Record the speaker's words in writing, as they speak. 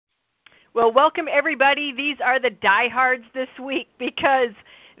Well, welcome everybody. These are the diehards this week because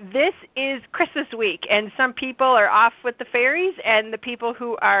this is Christmas week, and some people are off with the fairies, and the people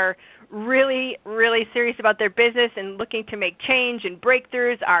who are really, really serious about their business and looking to make change and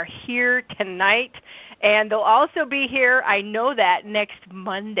breakthroughs are here tonight. And they'll also be here, I know that, next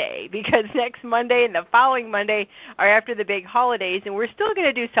Monday, because next Monday and the following Monday are after the big holidays, and we're still going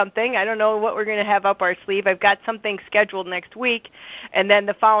to do something. I don't know what we're going to have up our sleeve. I've got something scheduled next week, and then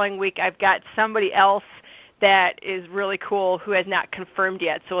the following week I've got somebody else that is really cool who has not confirmed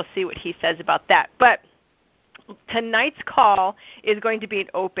yet, so we'll see what he says about that. But tonight's call is going to be an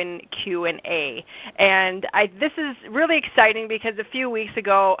open Q&A, and this is really exciting because a few weeks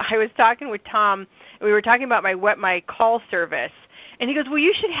ago I was talking with Tom, and we were talking about my call service, and he goes, well,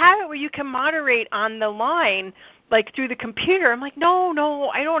 you should have it where you can moderate on the line like through the computer. I'm like, no,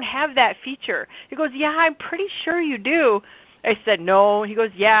 I don't have that feature. He goes, yeah, I'm pretty sure you do. I said, no. He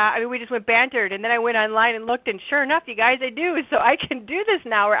goes, yeah. I mean, we just went bantered, and then I went online and looked, and sure enough, you guys, I do. So I can do this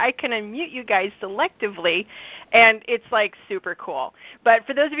now where I can unmute you guys selectively, and it's like super cool. But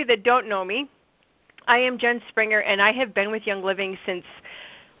for those of you that don't know me, I am Jen Springer, and I have been with Young Living since,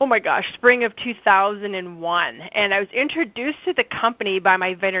 oh my gosh, spring of 2001. And I was introduced to the company by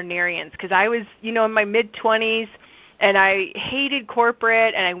my veterinarians because I was, in my mid-20s, and I hated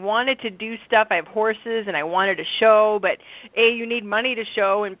corporate, and I wanted to do stuff. I have horses, and I wanted to show, but A, you need money to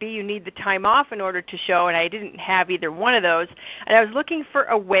show, and B, you need the time off in order to show, and I didn't have either one of those. And I was looking for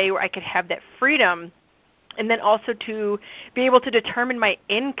a way where I could have that freedom and then also to be able to determine my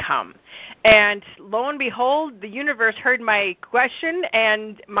income. And lo and behold, the universe heard my question,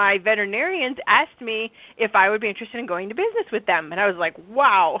 and my veterinarians asked me if I would be interested in going to business with them. And I was like,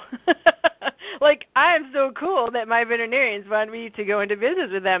 wow. Like, I am so cool that my veterinarians wanted me to go into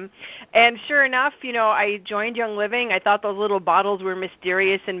business with them. And sure enough, I joined Young Living. I thought those little bottles were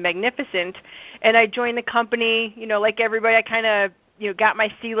mysterious and magnificent. And I joined the company, like everybody, I kind of got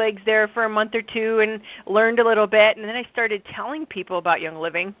my sea legs there for a month or two and learned a little bit, and then I started telling people about Young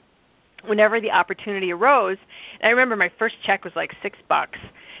Living whenever the opportunity arose. And I remember my first check was like $6.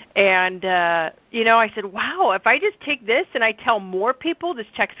 And, I said, wow, if I just take this and I tell more people, this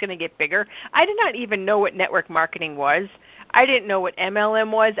check's going to get bigger. I did not even know what network marketing was. I didn't know what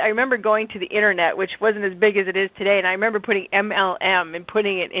MLM was. I remember going to the Internet, which wasn't as big as it is today, and I remember putting MLM and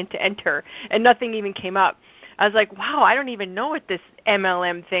putting it into enter, and nothing even came up. I was like, wow, I don't even know what this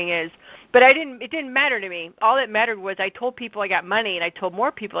MLM thing is. But it didn't matter to me. All that mattered was I told people I got money, and I told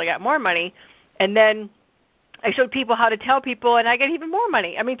more people I got more money, and then I showed people how to tell people, and I got even more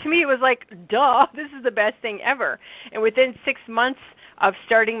money. I mean, to me it was like, duh, this is the best thing ever. And within 6 months of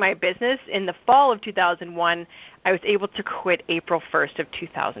starting my business in the fall of 2001, I was able to quit April 1st of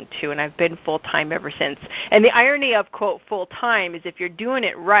 2002, and I've been full-time ever since. And the irony of, quote, full-time is if you're doing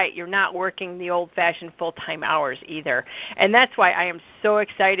it right, you're not working the old-fashioned full-time hours either. And that's why I am so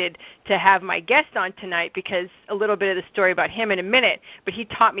excited to have my guest on tonight, because a little bit of the story about him in a minute, but he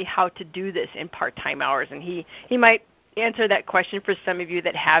taught me how to do this in part-time hours, and he might answer that question for some of you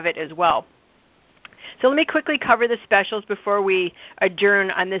that have it as well. So let me quickly cover the specials before we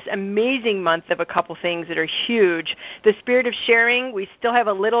adjourn on this amazing month of a couple things that are huge. The Spirit of Sharing, we still have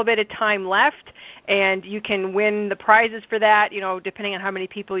a little bit of time left, and you can win the prizes for that, depending on how many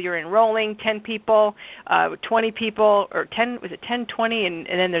people you're enrolling, 10 people, 20 people, or 10, was it 10, 20, and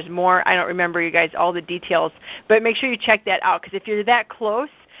then there's more. I don't remember, you guys, all the details. But make sure you check that out, because if you're that close,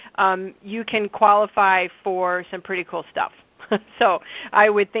 you can qualify for some pretty cool stuff. So I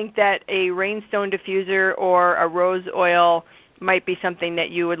would think that a rainstone diffuser or a rose oil might be something that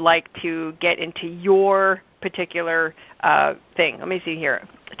you would like to get into your particular thing. Let me see here.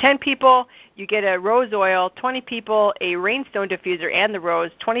 10 people, you get a rose oil. 20 people, a rainstone diffuser and the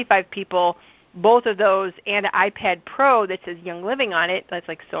rose. 25 people, both of those, and an iPad Pro that says Young Living on it. That's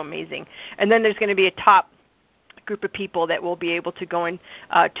like so amazing. And then there's going to be a top group of people that will be able to go in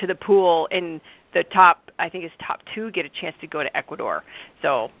to the pool, in the top, I think it's top 2, get a chance to go to Ecuador.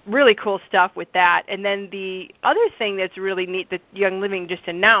 So really cool stuff with that. And then the other thing that's really neat that Young Living just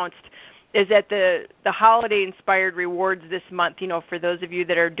announced is that the holiday-inspired rewards this month, for those of you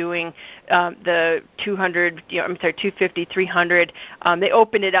that are doing the 250, 300, they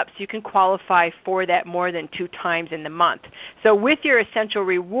open it up so you can qualify for that more than 2 times in the month. So with your essential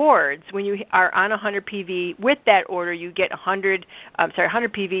rewards, when you are on 100 PV, with that order you get 100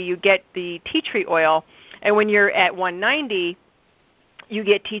 PV, you get the tea tree oil, and when you're at 190, you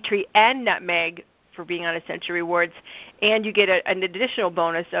get tea tree and nutmeg for being on Essential Rewards, and you get an additional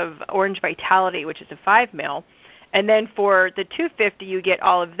bonus of Orange Vitality, which is a 5 mil. And then for the 250, you get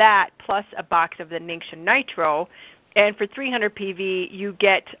all of that plus a box of the Ningxia Nitro, And for 300 PV, you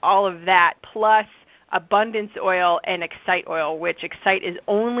get all of that plus Abundance Oil and Excite Oil, which Excite is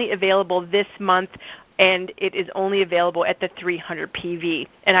only available this month, and it is only available at the 300 PV.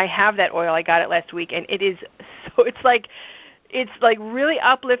 And I have that oil. I got it last week, and it is so it's like really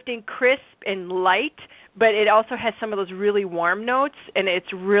uplifting, crisp, and light, but it also has some of those really warm notes, and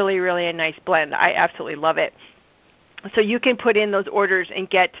it's really, really a nice blend. I absolutely love it. So you can put in those orders and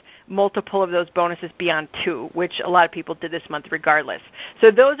get multiple of those bonuses beyond 2, which a lot of people did this month regardless.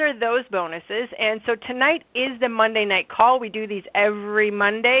 So those are those bonuses. And so tonight is the Monday night call. We do these every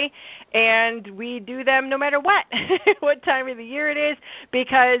Monday, and we do them no matter what, what time of the year it is,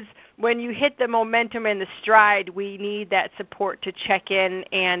 because when you hit the momentum and the stride, we need that support to check in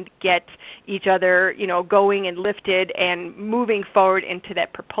and get each other, going and lifted and moving forward into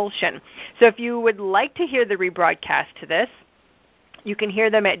that propulsion. So if you would like to hear the rebroadcast to this, you can hear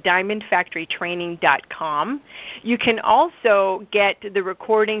them at diamondfactorytraining.com. You can also get the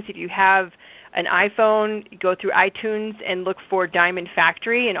recordings if you have an iPhone. You go through iTunes and look for Diamond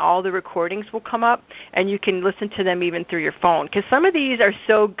Factory, and all the recordings will come up, and you can listen to them even through your phone. Because some of these are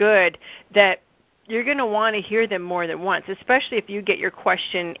so good that you're going to want to hear them more than once, especially if you get your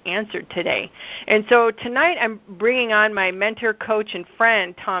question answered today. And so tonight I'm bringing on my mentor, coach, and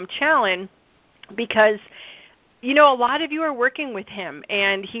friend, Tom Challen, because a lot of you are working with him,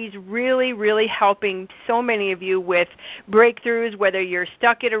 and he's really, really helping so many of you with breakthroughs, whether you're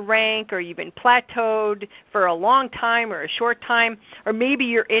stuck at a rank or you've been plateaued for a long time or a short time, or maybe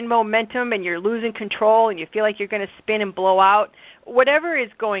you're in momentum and you're losing control and you feel like you're going to spin and blow out. Whatever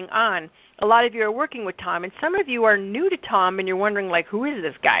is going on, a lot of you are working with Tom, and some of you are new to Tom and you're wondering, who is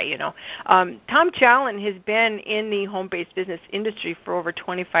this guy, Tom Challen has been in the home-based business industry for over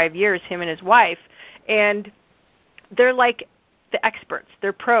 25 years, him and his wife, and they're like the experts.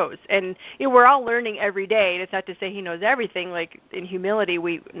 They're pros. And we're all learning every day. And it's not to say he knows everything. Like in humility,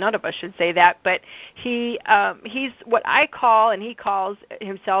 none of us should say that. But he's what I call, and he calls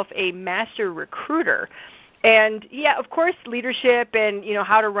himself, a master recruiter. And, yeah, of course, leadership and,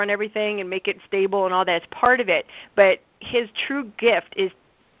 how to run everything and make it stable and all that is part of it. But his true gift is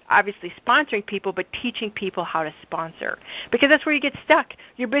obviously sponsoring people, but teaching people how to sponsor, because that's where you get stuck.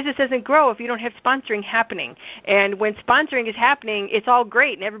 Your business doesn't grow if you don't have sponsoring happening. And when sponsoring is happening, it's all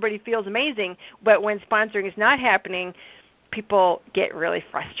great and everybody feels amazing, but when sponsoring is not happening, people get really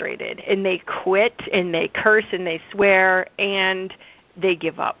frustrated and they quit and they curse and they swear and they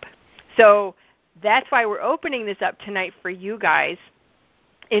give up. So that's why we're opening this up tonight for you guys,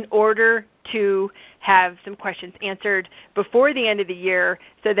 in order to have some questions answered before the end of the year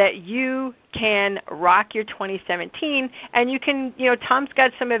so that you can rock your 2017. And you can, Tom's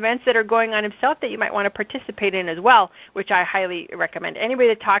got some events that are going on himself that you might want to participate in as well, which I highly recommend. Anybody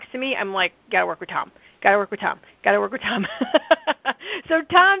that talks to me, I'm like, got to work with Tom. Got to work with Tom. Got to work with Tom. So,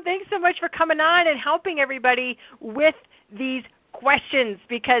 Tom, thanks so much for coming on and helping everybody with these questions,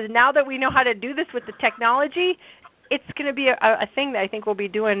 because now that we know how to do this with the technology, it's going to be a thing that I think we'll be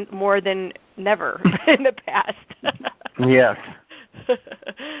doing more than never in the past. Yes.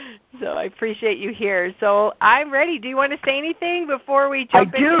 So I appreciate you here. So I'm ready. Do you want to say anything before we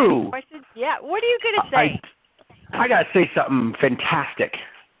jump into any questions? Yeah. What are you going to say? I got to say something fantastic,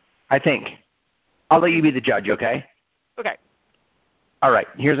 I think. I'll let you be the judge, okay? Okay. All right.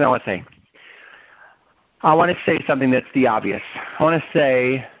 Here's what I want to say. I want to say something that's the obvious. I want to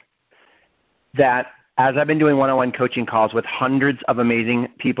say that as I've been doing one-on-one coaching calls with hundreds of amazing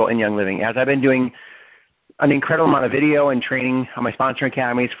people in Young Living, as I've been doing an incredible amount of video and training on my sponsor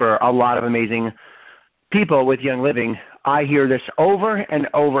academies for a lot of amazing people with Young Living, I hear this over and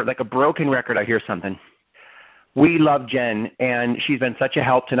over, like a broken record. I hear something. We love Jen, and she's been such a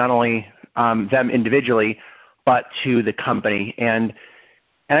help to not only them individually, but to the company. And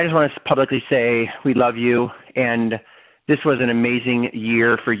I just want to publicly say we love you, and this was an amazing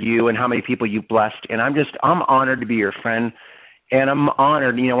year for you and how many people you blessed. And I'm honored to be your friend, and I'm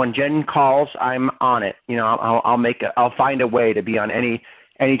honored. When Jen calls, I'm on it. I'll find a way to be on any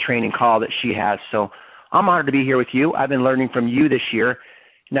training call that she has. So I'm honored to be here with you. I've been learning from you this year.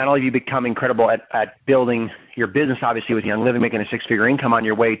 Not only have you become incredible at building your business, obviously with Young Living, making a six-figure income on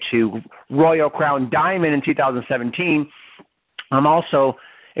your way to Royal Crown Diamond in 2017, I'm also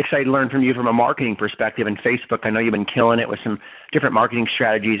excited to learn from you from a marketing perspective and Facebook. I know you've been killing it with some different marketing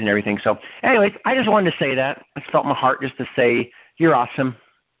strategies and everything. So anyways, I just wanted to say that. I felt in my heart just to say you're awesome,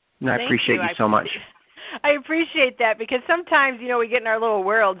 and I appreciate you so much. I appreciate that, because sometimes, we get in our little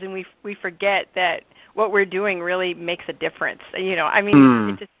worlds and we forget that what we're doing really makes a difference.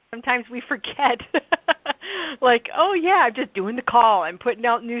 Sometimes we forget, like, oh, yeah, I'm just doing the call. I'm putting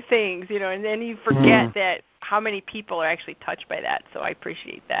out new things, and then you forget that how many people are actually touched by that. So I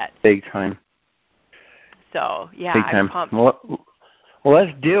appreciate that. Big time. So, yeah, Big time. I'm pumped. Well,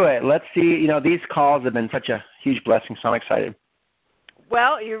 let's do it. Let's see. These calls have been such a huge blessing, so I'm excited.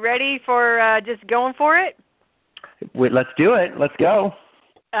 Well, you ready for just going for it? Let's do it. Let's go.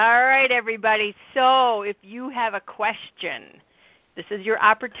 All right, everybody. So if you have a question, this is your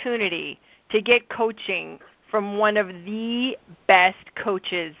opportunity to get coaching from one of the best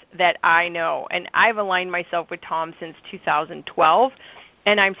coaches that I know. And I've aligned myself with Tom since 2012.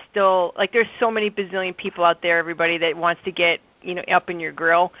 And I'm still, there's so many bazillion people out there, everybody, that wants to get, up in your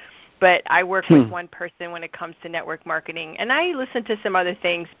grill. But I work with one person when it comes to network marketing. And I listen to some other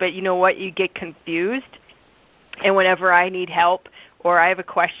things, but you know what? You get confused. And whenever I need help or I have a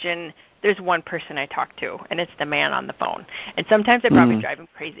question, there's one person I talk to, and it's the man on the phone. And sometimes I probably drive him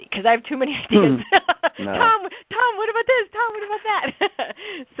crazy because I have too many ideas. No. Tom, what about this? Tom, what about that?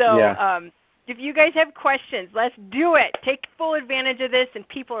 So if you guys have questions, let's do it. Take full advantage of this, and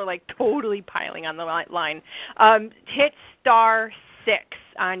people are totally piling on the line. Hit *6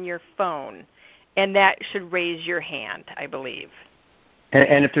 on your phone, and that should raise your hand, I believe.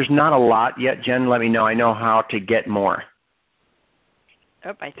 And if there's not a lot yet, Jen, let me know. I know how to get more.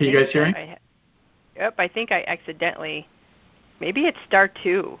 Oh, Can you guys hear me? I think I accidentally. Maybe it's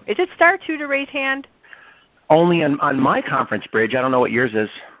 *2. Is it *2 to raise hand? Only on my conference bridge. I don't know what yours is.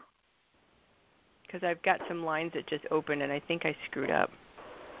 Because I've got some lines that just opened, and I think I screwed up.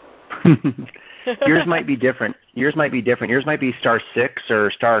 Yours might be different. Yours might be *6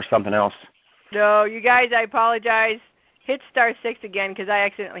 or something else. No, you guys, I apologize. Hit *6 again because I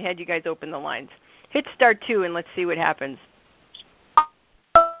accidentally had you guys open the lines. Hit *2 and let's see what happens.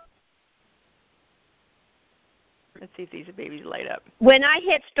 Let's see if these babies light up. When I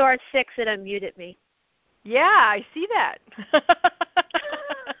hit *6, it unmuted me. Yeah, I see that.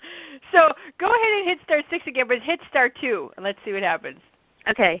 So go ahead and hit *6 again, but hit *2 and let's see what happens.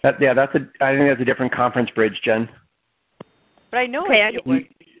 Okay. I think that's a different conference bridge, Jen. But I know okay, it was.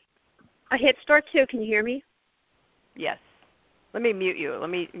 I hit *2. Can you hear me? Yes. Let me mute you.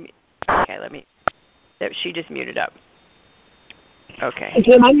 She just muted up. Okay.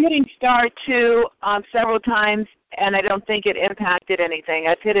 Jim, I'm hitting *2 several times, and I don't think it impacted anything.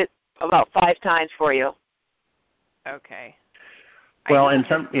 I've hit it about 5 times for you. Okay. Well, and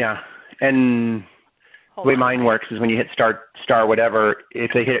the way mine works is when you hit star whatever,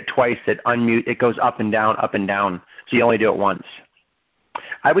 if they hit it twice, it goes up and down, so you only do it once.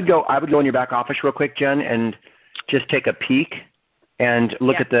 I would go in your back office real quick, Jen, and just take a peek and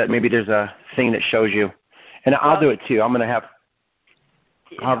look at maybe there's a thing that shows you. And I'll do it too. I'll have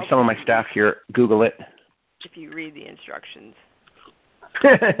some of my staff here Google it. If you read the instructions.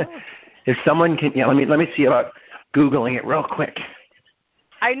 If someone can, let me see about Googling it real quick.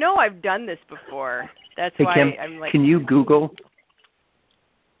 I know I've done this before. That's hey, why Kim, I'm can you Google?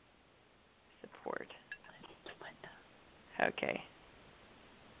 Support. Okay.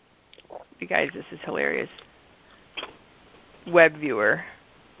 You guys, this is hilarious. Web viewer.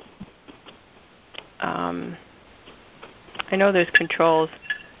 I know there's controls.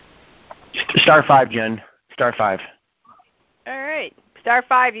 *5, Jen. *5. All right.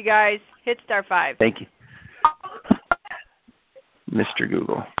 *5, you guys. Hit *5. Thank you. Mr.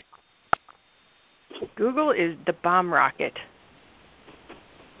 Google. Google is the bomb rocket.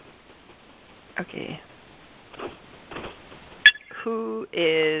 Okay. Who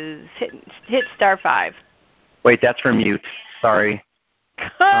is hit *5? Wait, that's for mute. Sorry.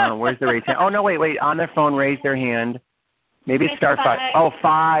 Where's the raise hand? Oh, no, wait. On their phone, raise their hand. Maybe it's *5. Oh,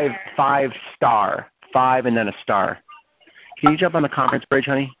 5 star. 5 and then a star. Can you jump on the conference bridge,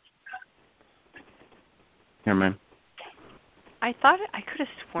 honey? Here, man. I thought I could have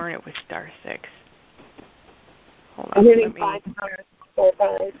sworn it was *6. Hold on. I'm hitting 5 stars, 4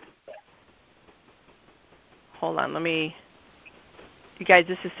 5. Hold on. You guys,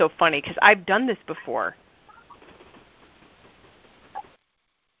 this is so funny because I've done this before.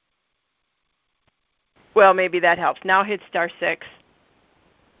 Well, maybe that helps. Now hit *6.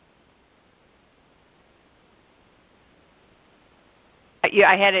 Yeah,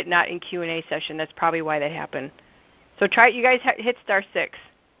 I had it not in Q&A session. That's probably why that happened. So try it. You guys hit *6.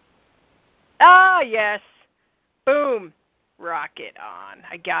 Ah, yes. Boom. Rocket on.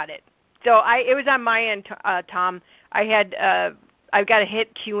 I got it. So it was on my end, Tom. I've got a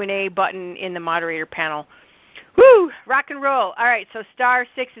hit Q&A button in the moderator panel. Woo! Rock and roll. All right, so *6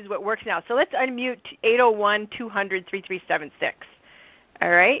 is what works now. So let's unmute 801-200-3376. All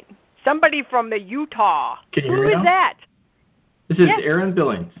right? Somebody from the Utah. Can you hear me now? Who is that? This is Aaron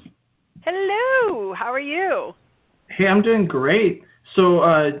Billings. Hello. How are you? Hey, I'm doing great.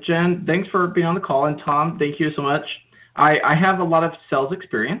 So, Jen, thanks for being on the call, and Tom, thank you so much. I have a lot of sales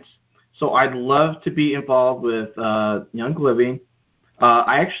experience, so I'd love to be involved with Young Living.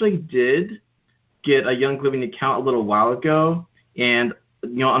 I actually did get a Young Living account a little while ago, and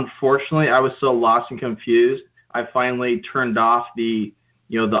unfortunately, I was so lost and confused. I finally turned off the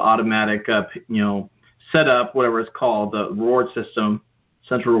automatic setup, whatever it's called, the reward system,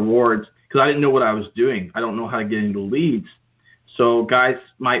 Central Rewards, because I didn't know what I was doing. I don't know how to get into leads. So, guys,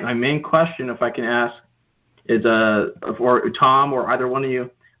 my main question, if I can ask, is for Tom or either one of you,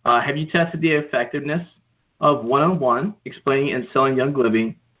 have you tested the effectiveness of one-on-one explaining and selling Young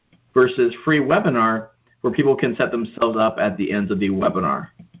Living versus free webinar where people can set themselves up at the end of the webinar?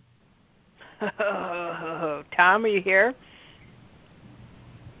 Tom, are you here?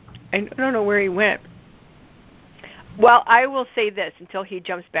 I don't know where he went. Well, I will say this until he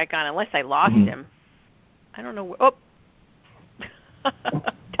jumps back on, unless I lost him. I don't know. Oh,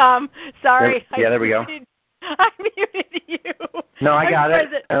 Tom, sorry. Yeah, there we go. I muted you. No, I got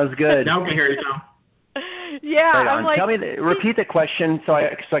it. That was good. Now we can hear you, Tom. Yeah, right I'm like. Tell me, repeat the question so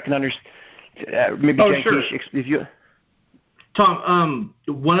I can understand. Maybe Jen, sure. If you. Tom,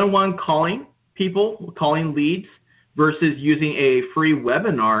 one-on-one calling people, calling leads versus using a free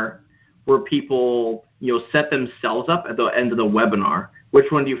webinar where people set themselves up at the end of the webinar.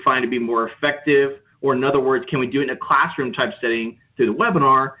 Which one do you find to be more effective? Or in other words, can we do it in a classroom type setting through the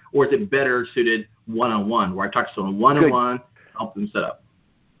webinar, or is it better suited one-on-one, where I talk to someone one-on-one, help them set up?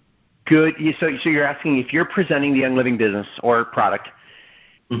 Good. So you're asking if you're presenting the Young Living business or product,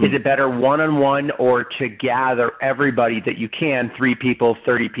 is it better one-on-one or to gather everybody that you can, 3 people,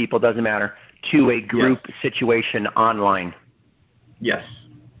 30 people, doesn't matter, to a group situation online? Yes.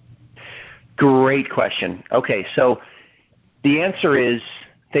 Great question. Okay, so the answer is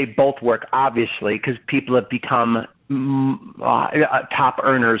they both work, obviously, because people have become top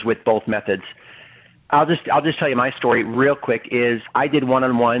earners with both methods. I'll just tell you my story real quick. Is I did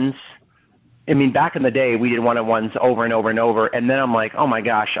one-on-ones. I mean, back in the day, we did one-on-ones over and over and over, and then I'm like, oh my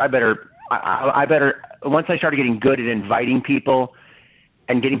gosh, I better. Once I started getting good at inviting people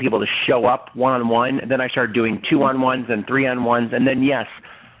and getting people to show up one-on-one, then I started doing 2-on-1s and 3-on-1s, and then yes,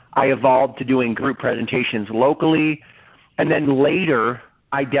 I evolved to doing group presentations locally, and then later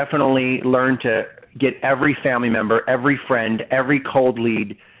I definitely learned to get every family member, every friend, every cold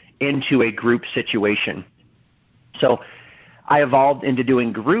lead into a group situation. So I evolved into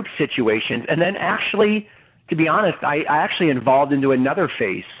doing group situations, and then actually, to be honest, I actually evolved into another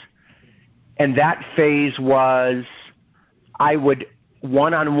phase. And that phase was I would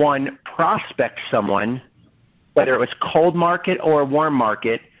one-on-one prospect someone, whether it was cold market or warm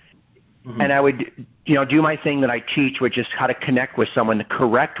market, and I would do my thing that I teach, which is how to connect with someone the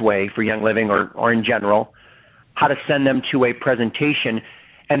correct way for Young Living or in general, how to send them to a presentation.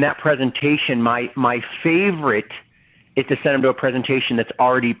 And that presentation, my favorite is to send them to a presentation that's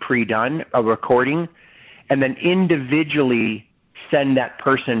already pre-done, a recording, and then individually send that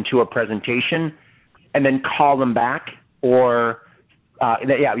person to a presentation and then call them back or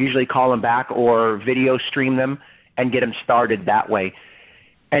usually call them back or video stream them and get them started that way.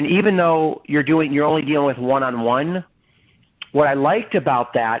 And even though you're only dealing with one-on-one, what I liked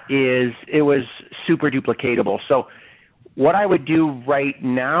about that is it was super duplicatable. So what I would do right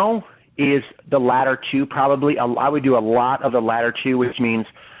now is the latter two probably. I would do a lot of the latter two, which means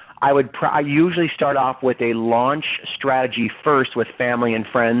I usually start off with a launch strategy first with family and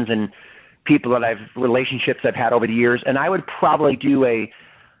friends and people that relationships I've had over the years, and I would probably do a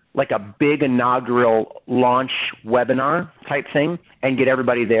big inaugural launch webinar type thing and get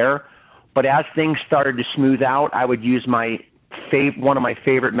everybody there. But as things started to smooth out, I would use one of my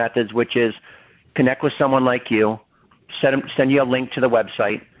favorite methods, which is connect with someone like you, send you a link to the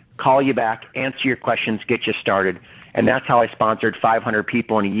website, call you back, answer your questions, get you started. And that's how I sponsored 500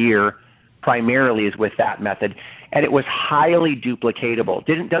 people in a year, primarily is with that method. And it was highly duplicatable.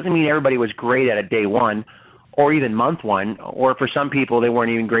 Doesn't mean everybody was great at it day one or even month one, or for some people they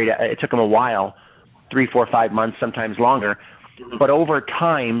weren't even great at it. It took them a while, 3, 4, 5 months, sometimes longer. But over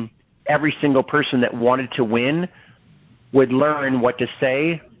time, every single person that wanted to win would learn what to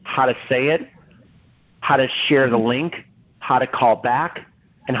say, how to say it, how to share the link, how to call back,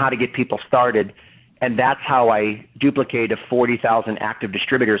 and how to get people started. And that's how I duplicated 40,000 active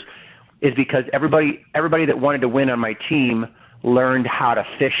distributors, is because everybody that wanted to win on my team learned how to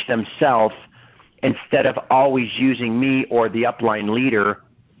fish themselves instead of always using me or the upline leader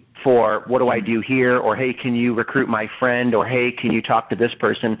for what do I do here, or hey, can you recruit my friend, or hey, can you talk to this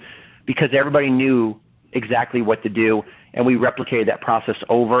person, because everybody knew exactly what to do, and we replicated that process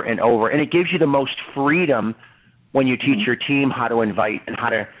over and over. And it gives you the most freedom when you teach your team how to invite and how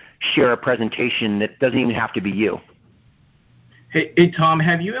to share a presentation that doesn't even have to be you. Hey, Tom,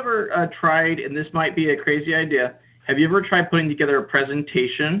 have you ever tried, and this might be a crazy idea, have you ever tried putting together a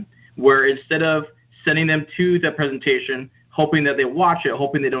presentation where instead of sending them to the presentation, hoping that they watch it,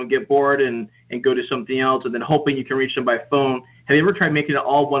 hoping they don't get bored and go to something else, and then hoping you can reach them by phone, have you ever tried making it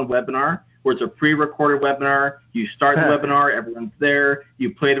all one webinar where it's a pre-recorded webinar, you start the webinar, everyone's there,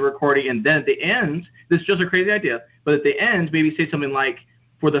 you play the recording, and then at the end, this is just a crazy idea, but at the end, maybe say something like,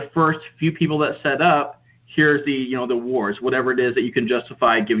 for the first few people that set up, here's the the awards, whatever it is that you can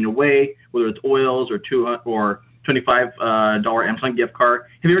justify giving away, whether it's oils or $25 Amazon gift card.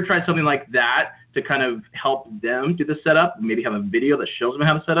 Have you ever tried something like that to kind of help them do the setup? Maybe have a video that shows them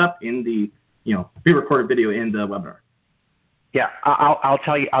how to set up in the pre-recorded video in the webinar. Yeah, I'll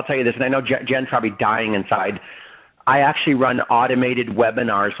tell you this, and I know Jen's probably dying inside. I actually run automated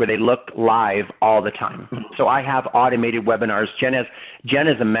webinars where they look live all the time. So I have automated webinars. Jen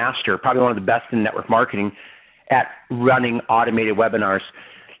is a master, probably one of the best in network marketing at running automated webinars.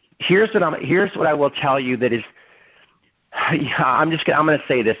 Here's what I will tell you that is, I'm going to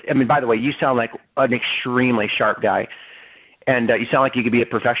say this. I mean, by the way, you sound like an extremely sharp guy, and you sound like you could be a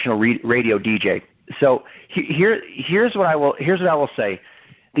professional radio DJ. So here's what I will say.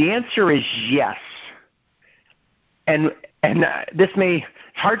 The answer is yes. And it's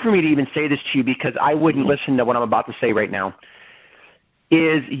hard for me to even say this to you because I wouldn't listen to what I'm about to say right now.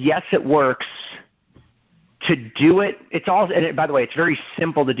 Is yes, it works. To do it, and by the way, it's very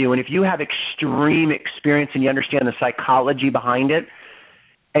simple to do. And if you have extreme experience and you understand the psychology behind it,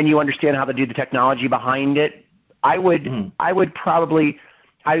 and you understand how to do the technology behind it, I would probably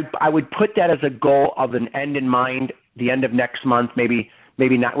put that as a goal of an end in mind, the end of next month, maybe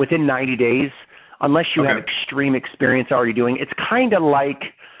not within 90 days. Unless you have extreme experience already doing it. It's kind of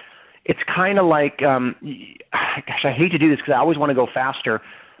like, gosh, I hate to do this because I always want to go faster,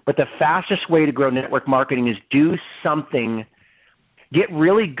 but the fastest way to grow network marketing is do something, get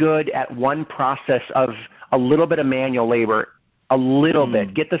really good at one process of a little bit of manual labor, a little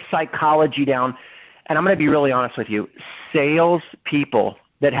bit, get the psychology down. And I'm going to be really honest with you, sales people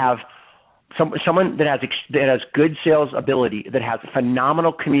that have someone that has good sales ability, that has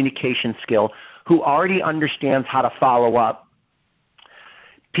phenomenal communication skill, who already understands how to follow up,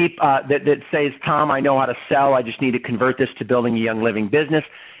 that says, Tom, I know how to sell, I just need to convert this to building a Young Living business.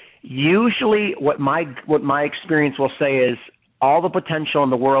 Usually what my experience will say is all the potential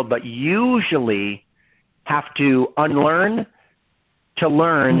in the world, but usually have to unlearn to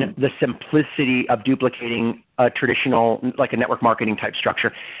learn the simplicity of duplicating a traditional, like a network marketing type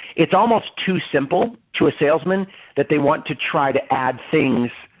structure. It's almost too simple to a salesman that they want to try to add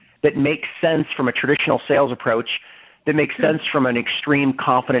things that make sense from a traditional sales approach, that makes sense from an extreme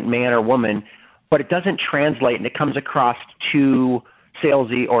confident man or woman, but it doesn't translate and it comes across too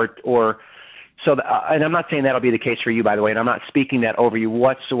salesy or so. And I'm not saying that'll be the case for you, by the way, and I'm not speaking that over you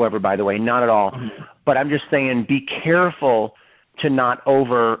whatsoever, by the way, not at all. But I'm just saying be careful to not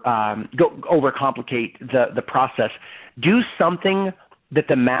overcomplicate the process. Do something that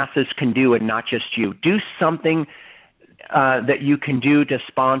the masses can do and not just you. Do something that you can do to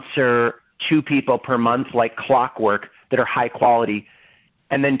sponsor 2 people per month like clockwork that are high quality,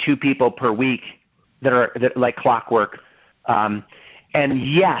 and then 2 people per week that like clockwork. And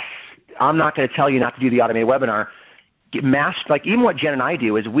yes, I'm not going to tell you not to do the automated webinar. Like even what Jen and I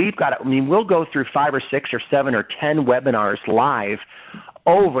do is we'll go through 5 or 6 or 7 or 10 webinars live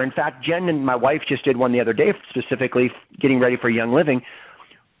over. In fact, Jen and my wife just did one the other day specifically getting ready for Young Living.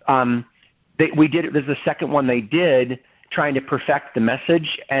 This is the second one they did, trying to perfect the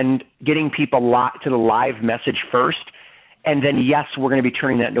message and getting people to the live message first. And then, yes, we're going to be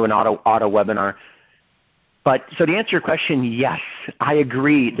turning that into an auto webinar. But so to answer your question, yes, I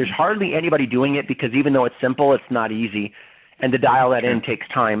agree. There's hardly anybody doing it because even though it's simple, it's not easy. And to dial that in takes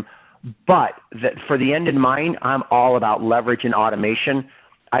time. But for the end in mind, I'm all about leverage and automation.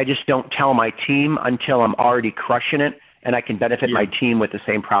 I just don't tell my team until I'm already crushing it and I can benefit my team with the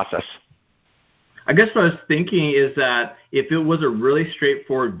same process. I guess what I was thinking is that if it was a really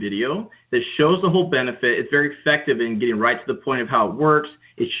straightforward video that shows the whole benefit, it's very effective in getting right to the point of how it works,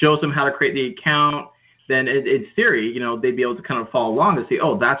 it shows them how to create the account, then in theory, they'd be able to kind of follow along and say,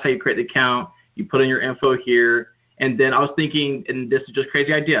 oh, that's how you create the account, you put in your info here. And then I was thinking, and this is just a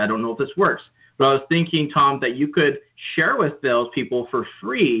crazy idea, I don't know if this works, but I was thinking, Tom, that you could share with those people for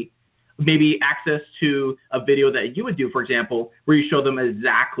free maybe access to a video that you would do, for example, where you show them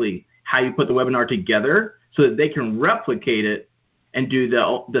exactly how you put the webinar together so that they can replicate it and do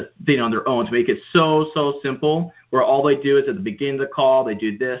the thing on their own to make it so simple, where all they do is at the beginning of the call, they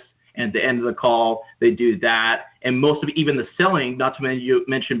do this, and at the end of the call, they do that. And most of even the selling, not to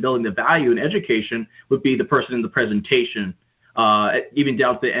mention building the value and education, would be the person in the presentation, even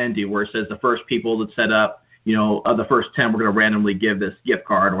down to the ending where it says the first people that set up, of the first 10, we're going to randomly give this gift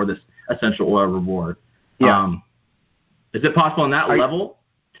card or this essential oil reward. Yeah. Is it possible on that level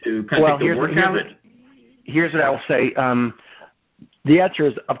to kind of take the work out of it? Here's what I will say. The answer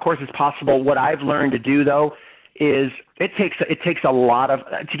is, of course, it's possible. What I've learned to do, though, is it takes a lot of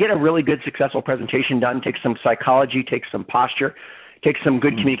to get a really good, successful presentation done. Takes some psychology, takes some posture, takes some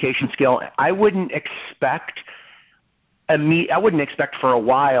good communication skill. I wouldn't expect for a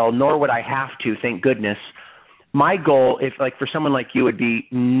while, nor would I have to. Thank goodness. My goal, for someone like you, would be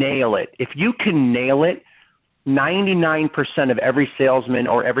nail it. If you can nail it, 99% of every salesman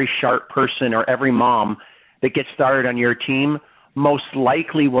or every sharp person or every mom that gets started on your team most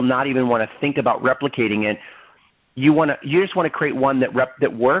likely will not even want to think about replicating it. You just want to create one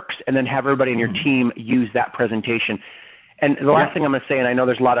that works, and then have everybody on your team use that presentation. And the last thing I'm going to say, and I know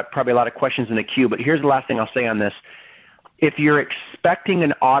there's probably a lot of questions in the queue, but here's the last thing I'll say on this. If you're expecting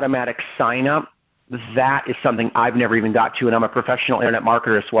an automatic sign up, that is something I've never even got to, and I'm a professional internet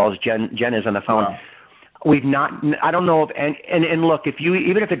marketer as well as Jen is on the phone. Wow. I don't know if, and look,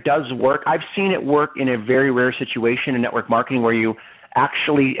 even if it does work, I've seen it work in a very rare situation in network marketing where you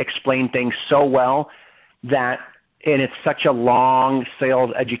actually explain things so well and it's such a long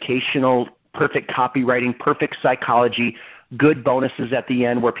sales, educational, perfect copywriting, perfect psychology, good bonuses at the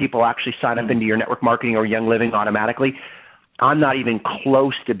end where people actually sign up into your network marketing or Young Living automatically. I'm not even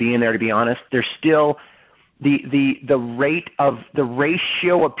close to being there, to be honest. There's still the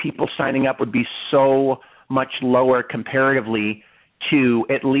ratio of people signing up would be so much lower comparatively to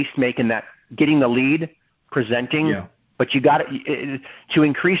at least getting the lead, presenting. Yeah. But you got to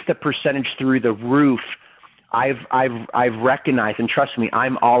increase the percentage through the roof. I've recognized, and trust me,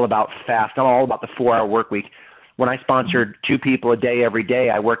 I'm all about fast. I'm all about the 4-hour work week. When I sponsored 2 people a day every day,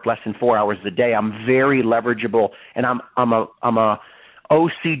 I worked less than 4 hours a day. I'm very leverageable, and I'm a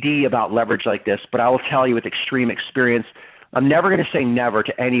OCD about leverage like this. But I will tell you with extreme experience, I'm never going to say never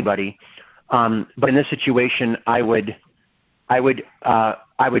to anybody. But in this situation, I would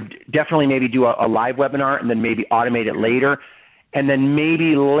definitely maybe do a live webinar and then maybe automate it later. And then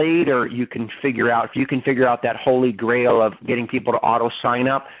maybe later if you can figure out that holy grail of getting people to auto sign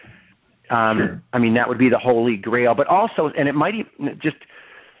up. Sure. I mean, that would be the holy grail. But also, and it might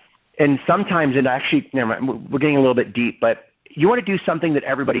and sometimes, and actually, never mind, we're getting a little bit deep, but you want to do something that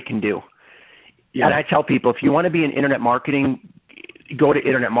everybody can do. Yeah. And I tell people, if you want to be in internet marketing, go to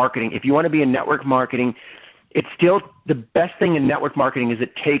internet marketing. If you want to be in network marketing, it's still the best thing in network marketing is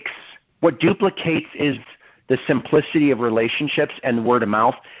what duplicates is the simplicity of relationships and word of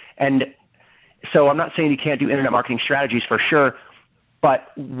mouth. And so I'm not saying you can't do internet marketing strategies for sure, but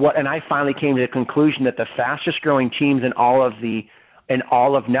and I finally came to the conclusion that the fastest growing teams in all of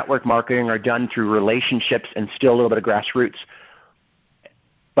network marketing are done through relationships and still a little bit of grassroots.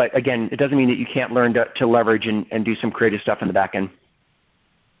 But again, it doesn't mean that you can't learn to leverage and do some creative stuff in the back end.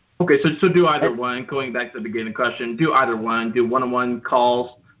 Okay, so do either one. Going back to the beginning question, do either one. Do one-on-one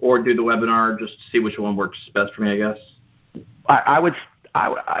calls or do the webinar just to see which one works best for me, I guess.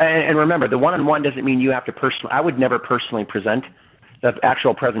 And remember, the one-on-one doesn't mean you have to personally. I would never personally present the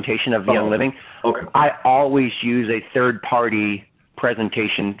actual presentation of Young Living. Okay. I always use a third-party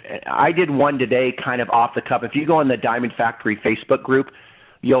presentation. I did one today kind of off the cuff. If you go in the Diamond Factory Facebook group,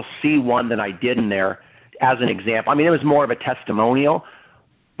 you'll see one that I did in there as an example. I mean, it was more of a testimonial.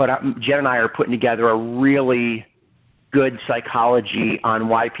 But Jen and I are putting together a really good psychology on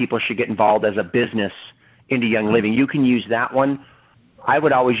why people should get involved as a business into Young Living. You can use that one. I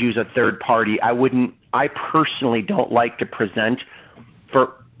would always use a third party. I personally don't like to present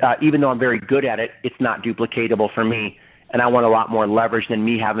even though I'm very good at it, it's not duplicatable for me. And I want a lot more leverage than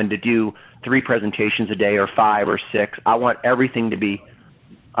me having to do 3 presentations a day or 5 or 6. I want everything to be,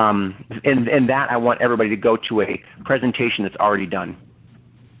 in that I want everybody to go to a presentation that's already done.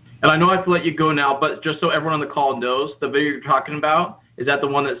 And I know I have to let you go now, but just so everyone on the call knows, the video you're talking about, is that the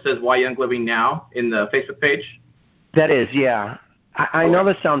one that says Why Young Living Now in the Facebook page? That is, yeah. I know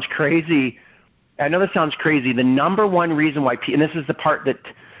this sounds crazy. The number one reason why, and this is the part that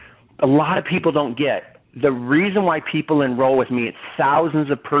a lot of people don't get, the reason why people enroll with me, it's thousands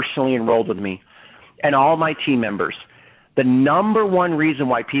have personally enrolled with me, and all my team members. The number one reason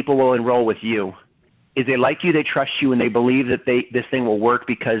why people will enroll with you is they like you, they trust you, and they believe that this thing will work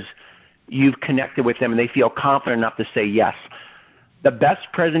because you've connected with them and they feel confident enough to say yes. The best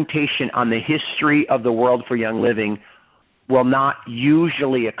presentation on the history of the world for Young Living will not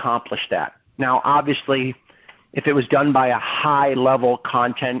usually accomplish that. Now, obviously, If it was done by a high-level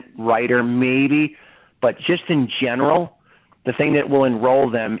content writer, maybe. But just in general, the thing that will enroll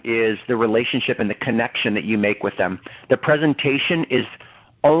them is the relationship and the connection that you make with them. The presentation is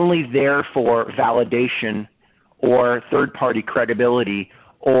only there for validation or third-party credibility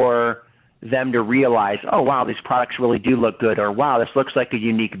or them to realize, oh, wow, these products really do look good, or wow, this looks like a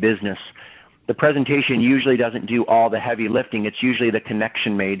unique business. The presentation usually doesn't do all the heavy lifting. It's usually the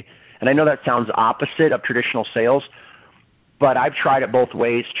connection made. And I know that sounds opposite of traditional sales, but I've tried it both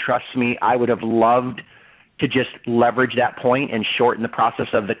ways. Trust me, I would have loved to just leverage that point and shorten the process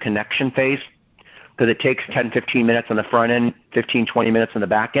of the connection phase, because it takes 10, 15 minutes on the front end, 15, 20 minutes on the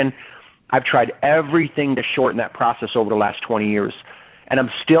back end. I've tried everything to shorten that process over the last 20 years, and I'm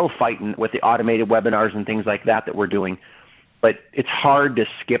still fighting with the automated webinars and things like that we're doing. But it's hard to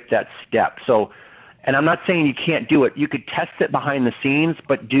skip that step. So, and I'm not saying you can't do it. You could test it behind the scenes,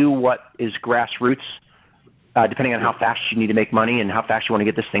 but do what is grassroots, depending on how fast you need to make money and how fast you want to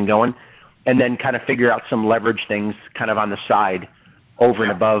get this thing going, and then kind of figure out some leverage things kind of on the side over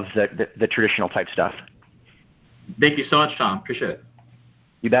and above the traditional type stuff. Thank you so much, Tom. Appreciate it.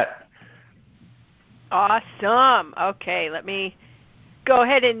 You bet. Awesome. Okay, let me go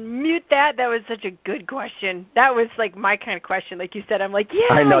ahead and mute that. That was such a good question. That was like my kind of question. Like you said, I'm like, yeah,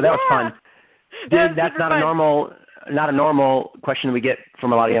 I know, that was fun. Dude, that's not fun. a normal question we get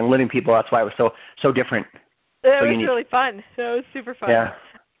from a lot of Young Living people. That's why it was so different. That was really fun. That was super fun. Yeah.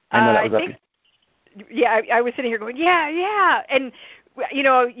 I know that was I was sitting here going, yeah. And, you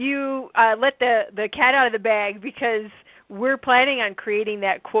know, you let the cat out of the bag, because we're planning on creating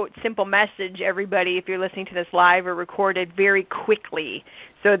that, quote, simple message, everybody, if you're listening to this live or recorded, very quickly,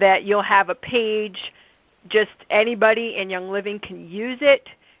 so that you'll have a page, just anybody in Young Living can use it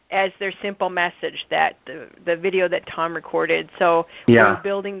as their simple message, that the video that Tom recorded. So we're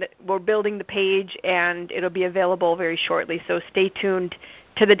building the page, and it'll be available very shortly. So stay tuned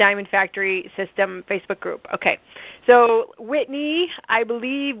to the Diamond Factory System Facebook group. Okay. So Whitney, I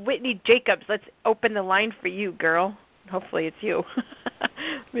believe Whitney Jacobs, let's open the line for you, girl. Hopefully it's you.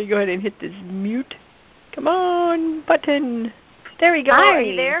 Let me go ahead and hit this mute. Come on, button. There we go. Hi. Are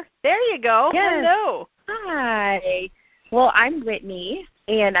you there? There you go. Yes. Hello. Hi. Well, I'm Whitney,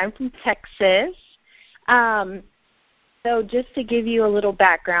 and I'm from Texas. So just to give you a little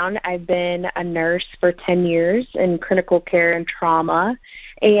background, I've been a nurse for 10 years in critical care and trauma,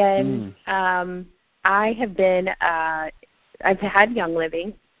 and I have been I've had Young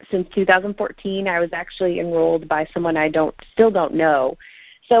Living since 2014. I was actually enrolled by someone I still don't know.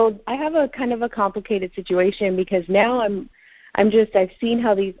 So I have a kind of a complicated situation, because now I've seen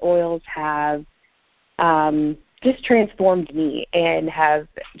how these oils have just transformed me and have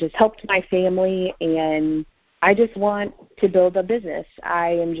just helped my family, and I just want to build a business. I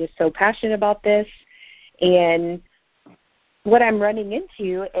am just so passionate about this, and what I'm running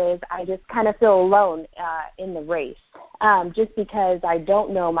into is I just kind of feel alone in the race, just because I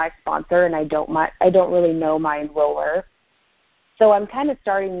don't know my sponsor and I don't really know my enroller. So I'm kind of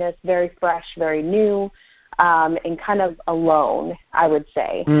starting this very fresh, very new, and kind of alone, I would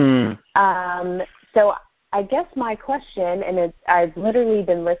say. So I guess my question, and I've literally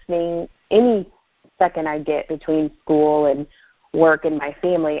been listening any second I get between school and work and my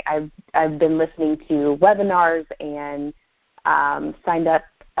family. I've been listening to webinars and signed up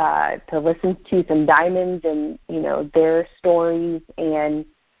to listen to some diamonds and, you know, their stories, and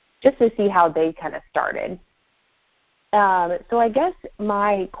just to see how they kind of started. So I guess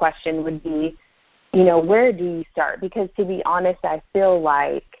my question would be, you know, where do you start? Because to be honest, I feel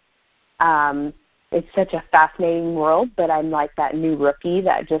like it's such a fascinating world, but I'm like that new rookie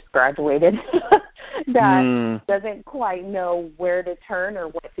that just graduated that doesn't quite know where to turn or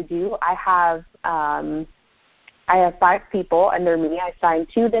what to do. I have 5 people under me. I signed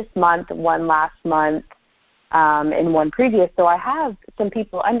 2 this month, 1 last month, and 1 previous. So I have some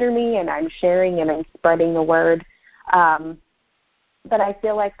people under me, and I'm sharing and I'm spreading the word. But I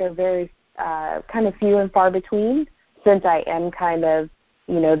feel like they're very kind of few and far between, since I am kind of,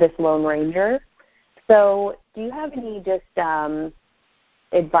 you know, this Lone Ranger. So do you have any just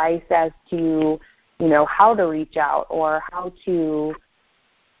advice as to, you know, how to reach out or how to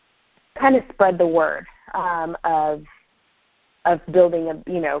kind of spread the word of building a,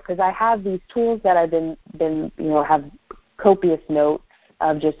 you know, because I have these tools that I've been you know, have copious notes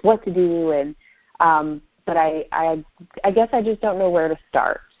of just what to do, and but I guess I just don't know where to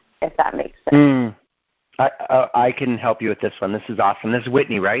start, if that makes sense. I can help you with this one. This is awesome. This is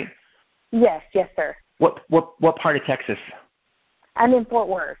Whitney, right? Yes, sir. What part of Texas? I'm in Fort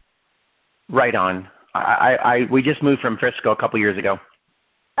Worth. Right on. We just moved from Frisco a couple years ago.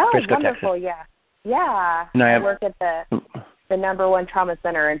 Oh, Frisco, wonderful! Texas. Yeah. Yeah, And I work at the number one trauma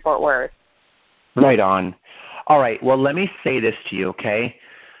center in Fort Worth. Right on. All right, well, let me say this to you, okay?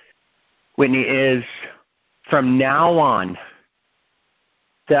 Whitney, is from now on,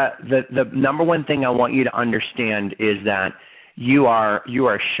 the number one thing I want you to understand is that you are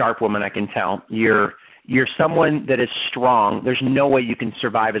a sharp woman, I can tell. You're someone that is strong. There's no way you can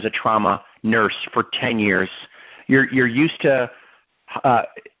survive as a trauma nurse for 10 years. You're used to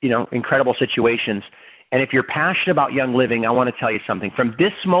incredible situations. And if you're passionate about Young Living, I want to tell you something. From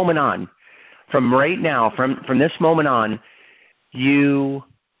this moment on, from right now, from this moment on, you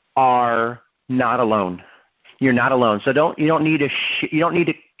are not alone. You're not alone. So you don't need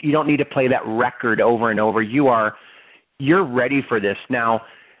to play that record over and over. You're ready for this. Now,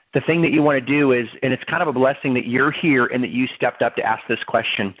 the thing that you want to do is, and it's kind of a blessing that you're here and that you stepped up to ask this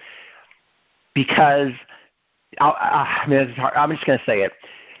question, because I'm just going to say it.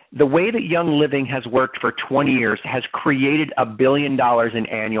 The way that Young Living has worked for 20 years has created $1 billion in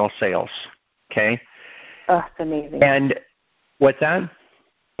annual sales. Okay? Oh, it's amazing. And what's that?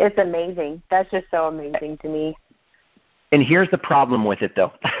 It's amazing. That's just so amazing to me. And here's the problem with it,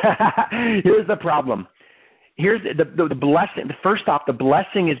 though. Here's the problem. Here's the blessing. First off, the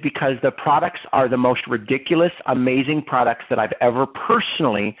blessing is because the products are the most ridiculous, amazing products that I've ever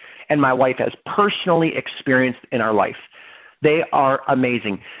personally, and my wife has personally experienced in our life. They are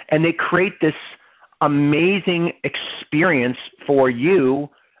amazing. And they create this amazing experience for you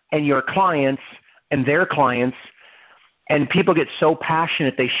and your clients and their clients. And people get so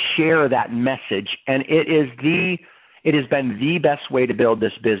passionate, they share that message. And it has been the best way to build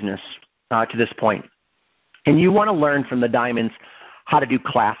this business to this point. And you want to learn from the Diamonds how to do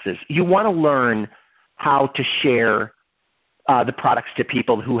classes. You want to learn how to share the products to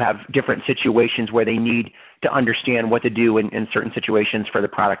people who have different situations where they need to understand what to do in certain situations for the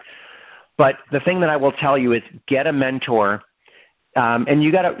product. But the thing that I will tell you is get a mentor, and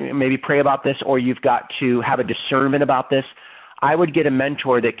you got to maybe pray about this, or you've got to have a discernment about this. I would get a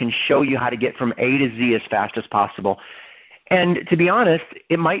mentor that can show you how to get from A to Z as fast as possible. And to be honest,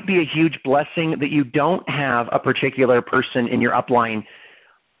 it might be a huge blessing that you don't have a particular person in your upline,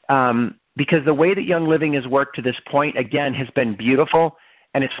 because the way that Young Living has worked to this point, again, has been beautiful,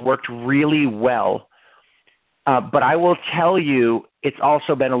 and it's worked really well. But I will tell you, it's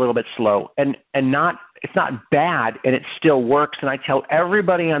also been a little bit slow, and it's not bad, and it still works. And I tell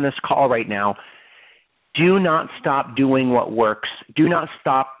everybody on this call right now, do not stop doing what works. Do not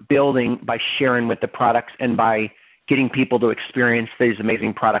stop building by sharing with the products and by getting people to experience these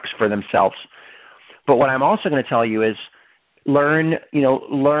amazing products for themselves. But what I'm also going to tell you is learn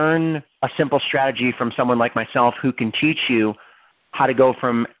a simple strategy from someone like myself who can teach you how to go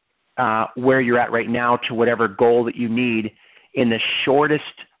from where you're at right now to whatever goal that you need in the shortest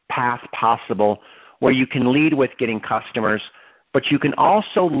path possible, where you can lead with getting customers, but you can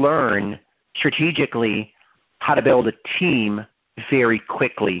also learn strategically how to build a team very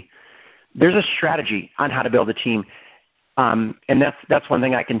quickly. There's a strategy on how to build a team, and that's one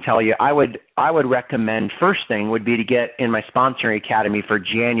thing I can tell you. I would recommend, first thing would be to get in my sponsoring academy for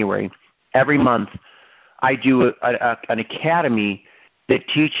January. Every month I do an academy that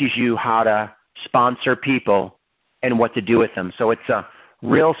teaches you how to sponsor people and what to do with them. So it's a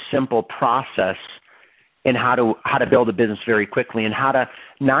real simple process in how to build a business very quickly, and how to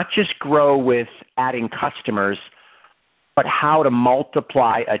not just grow with adding customers, but how to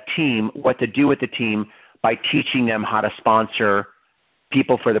multiply a team, what to do with the team by teaching them how to sponsor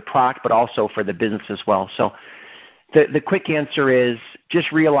people for the product, but also for the business as well. So the quick answer is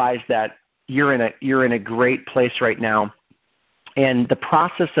just realize that you're in a great place right now, and the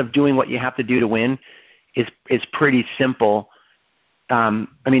process of doing what you have to do to win is pretty simple.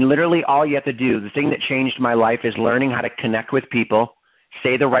 Literally all you have to do, the thing that changed my life is learning how to connect with people,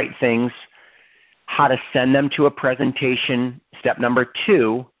 say the right things, how to send them to a presentation, step number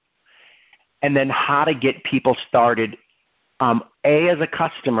 2, and then how to get people started, A, as a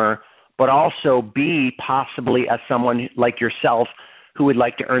customer, but also B, possibly as someone like yourself who would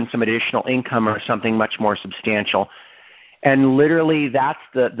like to earn some additional income or something much more substantial. And literally that's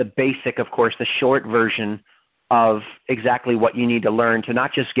the basic, of course, the short version of exactly what you need to learn to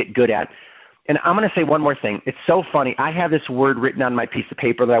not just get good at. And I'm going to say one more thing. It's so funny. I have this word written on my piece of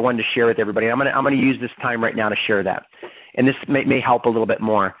paper that I wanted to share with everybody. I'm going to use this time right now to share that. And this may help a little bit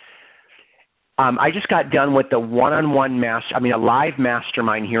more. I just got done with the one-on-one a live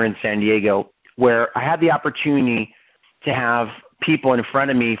mastermind here in San Diego, where I had the opportunity to have people in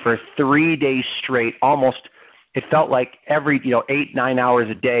front of me for 3 days straight, almost. It felt like every 8-9 hours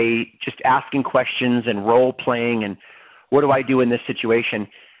a day, just asking questions and role playing and what do I do in this situation.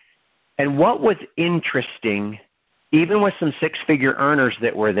 And what was interesting, even with some six-figure earners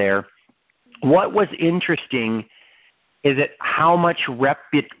that were there, what was interesting is that how much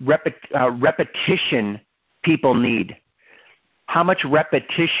repetition people need, how much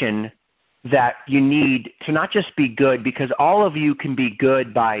repetition that you need to not just be good, because all of you can be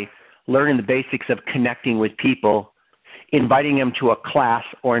good by learning the basics of connecting with people, inviting them to a class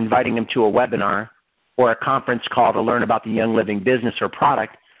or inviting them to a webinar or a conference call to learn about the Young Living business or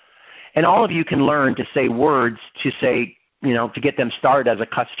product. And all of you can learn to say words to say, to get them started as a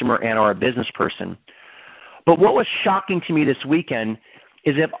customer and or a business person. But what was shocking to me this weekend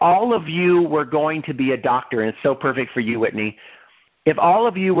is if all of you were going to be a doctor, and it's so perfect for you, Whitney, if all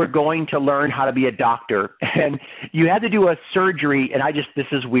of you were going to learn how to be a doctor and you had to do a surgery, and this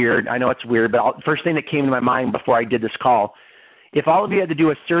is weird, I know it's weird, but first thing that came to my mind before I did this call, if all of you had to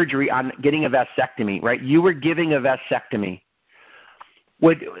do a surgery on getting a vasectomy, right, you were giving a vasectomy.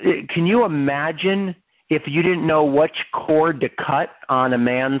 Can you imagine if you didn't know which cord to cut on a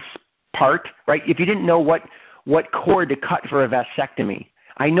man's part, right? If you didn't know what cord to cut for a vasectomy.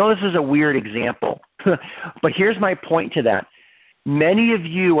 I know this is a weird example, but here's my point to that. Many of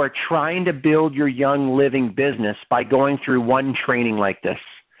you are trying to build your Young Living business by going through one training like this,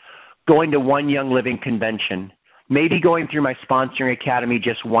 going to one Young Living convention, maybe going through my sponsoring academy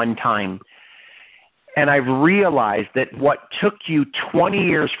just one time. And I've realized that what took you 20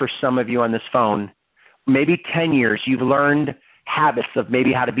 years for some of you on this phone, maybe 10 years, you've learned habits of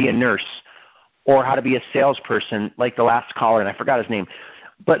maybe how to be a nurse or how to be a salesperson, like the last caller, and I forgot his name,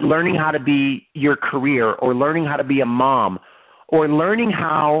 but learning how to be your career or learning how to be a mom or learning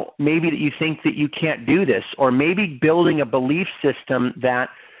how maybe that you think that you can't do this or maybe building a belief system that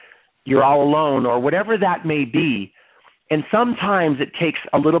you're all alone or whatever that may be. And sometimes it takes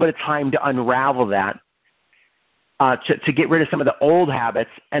a little bit of time to unravel that, to get rid of some of the old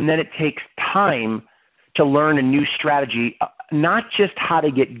habits, and then it takes time to learn a new strategy, not just how to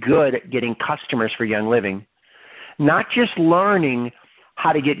get good at getting customers for Young Living, not just learning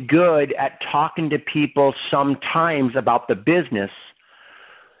how to get good at talking to people sometimes about the business,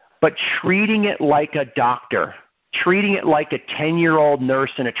 but treating it like a doctor, treating it like a 10-year-old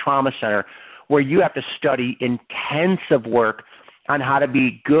nurse in a trauma center where you have to study intensive work on how to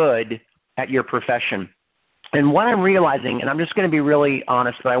be good at your profession. And what I'm realizing, and I'm just going to be really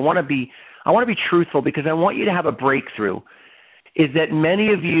honest, but I want to be truthful because I want you to have a breakthrough, is that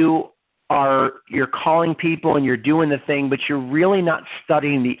many of you you're calling people and you're doing the thing, but you're really not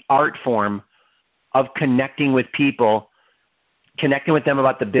studying the art form of connecting with people, connecting with them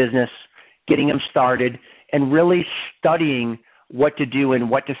about the business, getting them started, and really studying what to do and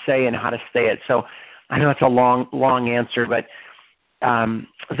what to say and how to say it. So I know it's a long answer, but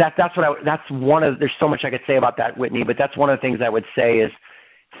that's one of, there's so much I could say about that, Whitney, but that's one of the things I would say is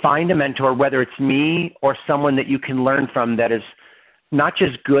find a mentor, whether it's me or someone that you can learn from that is not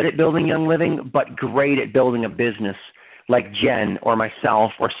just good at building Young Living, but great at building a business like Jen or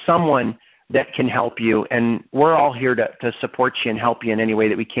myself or someone that can help you. And we're all here to support you and help you in any way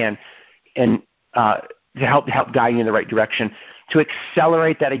that we can and to help guide you in the right direction. To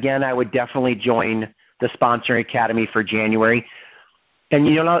accelerate that, again, I would definitely join the Sponsoring Academy for January. And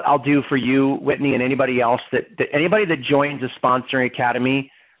you know what I'll do for you, Whitney, and anybody else, that anybody that joins the Sponsoring Academy,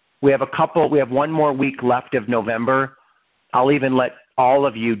 we have one more week left of November. I'll even let all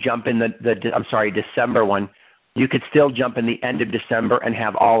of you jump in December one. You could still jump in the end of December and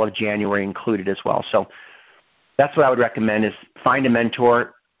have all of January included as well. So that's what I would recommend is find a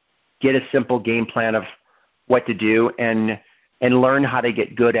mentor, get a simple game plan of what to do, and learn how to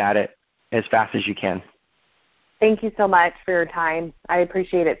get good at it as fast as you can. Thank you so much for your time. I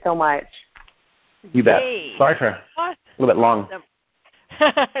appreciate it so much. You bet. Sorry for a little bit long.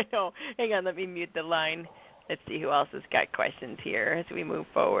 I know. Hang on, let me mute the line. Let's see who else has got questions here as we move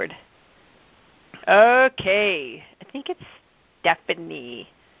forward. Okay. I think it's Stephanie.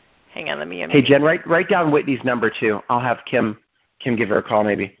 Hang on, let me unmute. Hey, Jen, write down Whitney's number, too. I'll have Kim give her a call,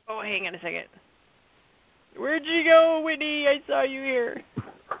 maybe. Oh, hang on a second. Where'd you go, Whitney? I saw you here.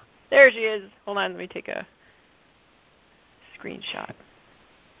 There she is. Hold on, let me take a screenshot.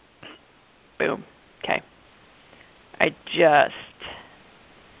 Boom. Okay. I just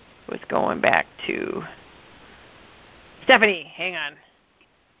was going back to Stephanie. Hang on.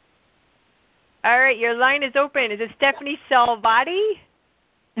 All right, your line is open. Is it Stephanie Salvati?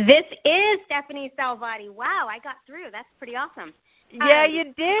 This is Stephanie Salvati. Wow, I got through. That's pretty awesome. Yeah,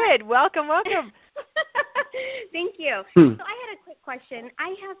 you did. Welcome. Thank you. So I had a quick question.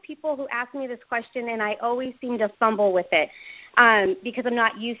 I have people who ask me this question, and I always seem to fumble with it because I'm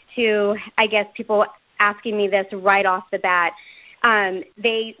not used to, I guess, people asking me this right off the bat.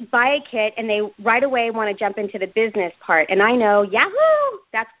 they buy a kit and they right away want to jump into the business part. And I know, yahoo,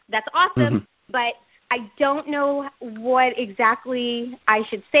 that's awesome, but I don't know what exactly I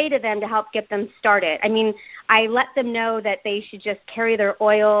should say to them to help get them started. I mean, I let them know that they should just carry their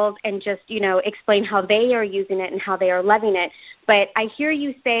oils and just, explain how they are using it and how they are loving it. But I hear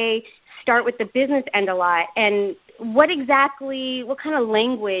you say start with the business end a lot. And what kind of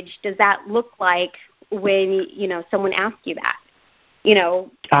language does that look like when, someone asks you that?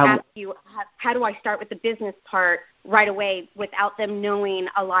 Ask you, how do I start with the business part right away without them knowing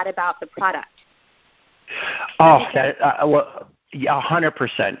a lot about the product? Oh,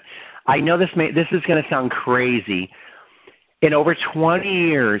 100%. I know this is going to sound crazy. In over 20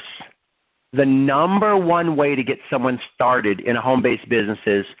 years, the number one way to get someone started in a home-based business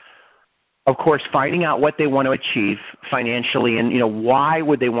is, of course, finding out what they want to achieve financially and, why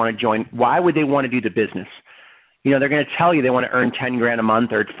would they want to join? Why would they want to do the business? They're going to tell you they want to earn $10,000 a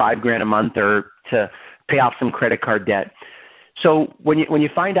month or $5,000 a month or to pay off some credit card debt. So when you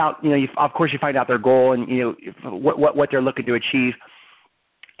find out, of course you find out their goal and what they're looking to achieve,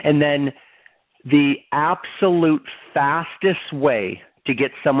 and then the absolute fastest way to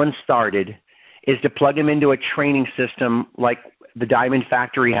get someone started is to plug them into a training system like the Diamond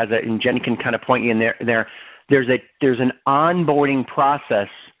Factory has, and Jen can kind of point you in there. There's an onboarding process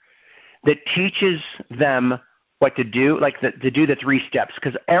that teaches them what to do, to do the 3 steps,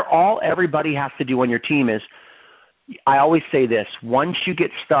 because all everybody has to do on your team is. I always say this, once you get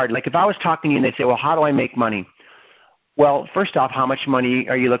started, like if I was talking to you and they say, well, how do I make money? Well, first off, how much money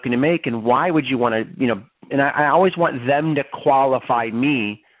are you looking to make and why would you want to, and I always want them to qualify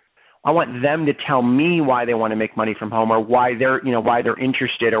me. I want them to tell me why they want to make money from home or why they're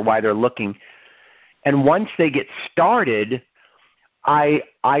interested or why they're looking. And once they get started, I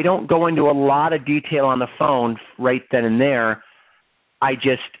don't go into a lot of detail on the phone right then and there. I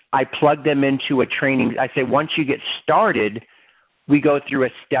plug them into a training. I say, once you get started, we go through a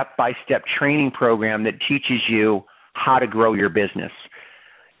step-by-step training program that teaches you how to grow your business.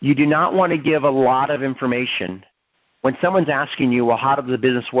 You do not want to give a lot of information. When someone's asking you, well, how does the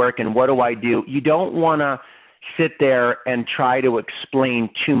business work and what do I do? You don't want to sit there and try to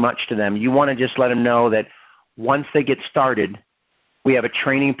explain too much to them. You want to just let them know that once they get started, we have a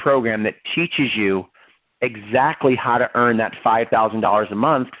training program that teaches you exactly how to earn that $5,000 a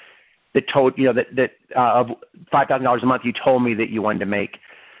month of $5,000 a month you told me that you wanted to make.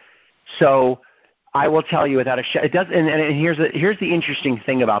 So I will tell you without a shadow, it does. And here's the interesting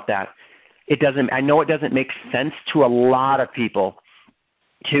thing about that. I know it doesn't make sense to a lot of people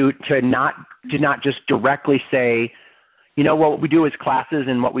to not just directly say, what we do is classes,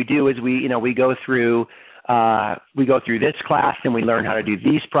 and what we do is we go through this class and we learn how to do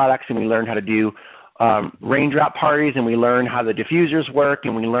these products and we learn how to do raindrop parties, and we learn how the diffusers work,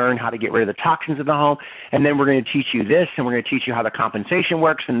 and we learn how to get rid of the toxins in the home, and then we're going to teach you this, and we're going to teach you how the compensation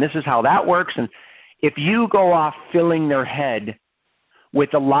works, and this is how that works. And if you go off filling their head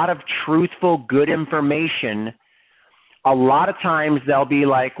with a lot of truthful, good information, a lot of times they'll be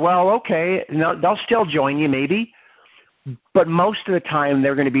like, well, okay, they'll still join you maybe, but most of the time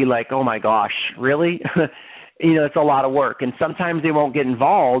they're going to be like, oh my gosh, really? It's a lot of work. And sometimes they won't get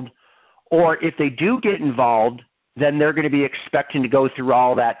involved. Or if they do get involved, then they're going to be expecting to go through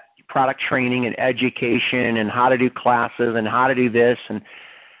all that product training and education and how to do classes and how to do this. And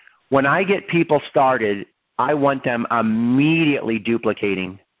when I get people started, I want them immediately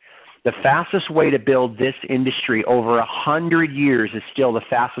duplicating. The fastest way to build this industry over 100 years is still the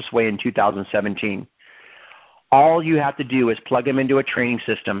fastest way in 2017. All you have to do is plug them into a training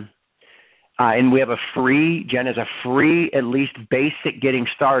system. And we have Jen has a free, at least basic getting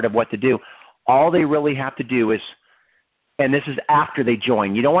started of what to do. All they really have to do is, and this is after they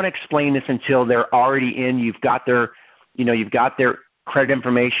join. You don't want to explain this until they're already in. You've got their credit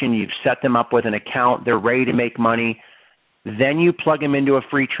information. You've set them up with an account. They're ready to make money. Then you plug them into a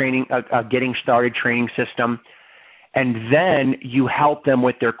free training, a getting started training system, and then you help them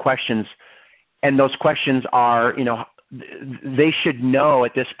with their questions. And those questions are, they should know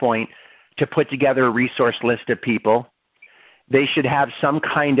at this point to put together a resource list of people. They should have some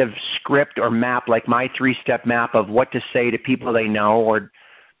kind of script or map, like my 3-step map of what to say to people they know or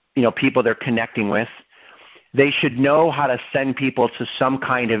people they're connecting with. They should know how to send people to some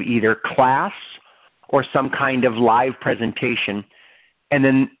kind of either class or some kind of live presentation. And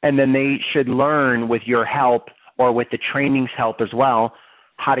then they should learn with your help or with the training's help as well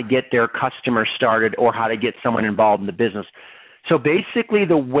how to get their customer started or how to get someone involved in the business. So basically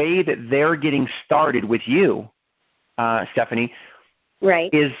the way that they're getting started with you, Stephanie,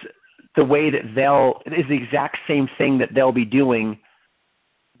 right, is the way that is the exact same thing that they'll be doing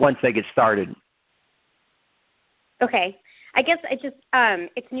once they get started. Okay. I guess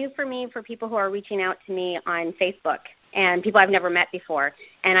it's new for me for people who are reaching out to me on Facebook and people I've never met before.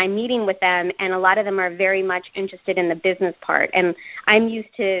 And I'm meeting with them, and a lot of them are very much interested in the business part. And I'm used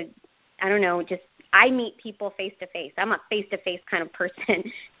to, I meet people face-to-face. I'm a face-to-face kind of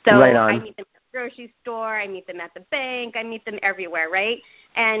person. So right on. I meet them at the grocery store. I meet them at the bank. I meet them everywhere, right?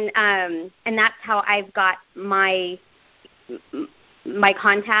 And that's how I've got my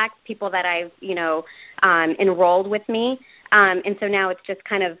contacts, people that I've, enrolled with me. And so now it's just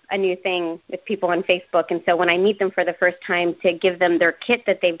kind of a new thing with people on Facebook. And so when I meet them for the first time to give them their kit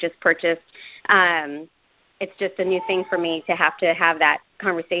that they've just purchased, it's just a new thing for me to have that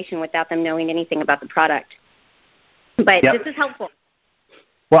conversation without them knowing anything about the product. But This is helpful.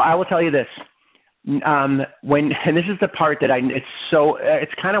 Well, I will tell you this. And this is the part that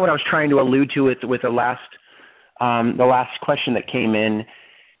it's kind of what I was trying to allude to with the last question that came in,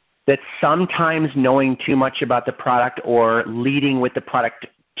 that sometimes knowing too much about the product or leading with the product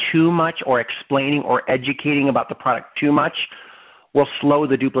too much or explaining or educating about the product too much will slow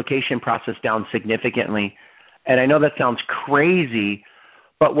the duplication process down significantly. And I know that sounds crazy,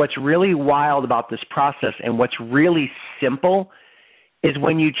 but what's really wild about this process and what's really simple is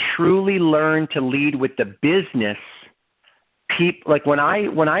when you truly learn to lead with the business. Like when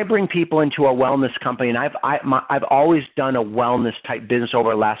I bring people into a wellness company, and I've always done a wellness type business over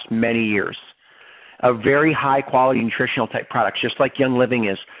the last many years, a very high quality nutritional type products, just like Young Living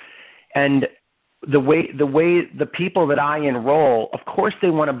is. And the way the people that I enroll, of course they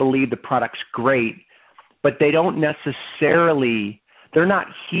want to believe the product's great, but they don't necessarily, they're not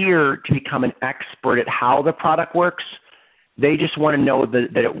here to become an expert at how the product works. They just want to know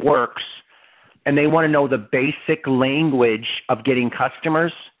that it works. And they want to know the basic language of getting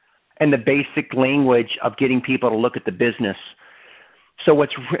customers and the basic language of getting people to look at the business. So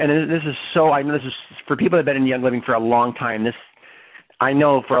I know this is for people that have been in Young Living for a long time. I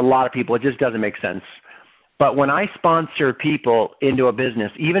know for a lot of people it just doesn't make sense. But when I sponsor people into a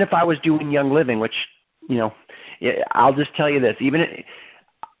business, even if I was doing Young Living, which I'll just tell you this, even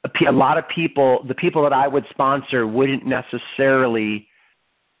a lot of people, the people that I would sponsor wouldn't necessarily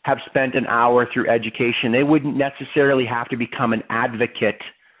have spent an hour through education. They wouldn't necessarily have to become an advocate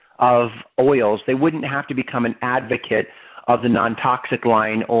of oils. They wouldn't have to become an advocate of the non-toxic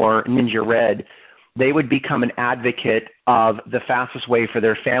line or Ninja Red. They would become an advocate of the fastest way for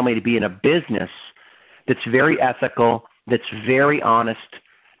their family to be in a business that's very ethical, that's very honest,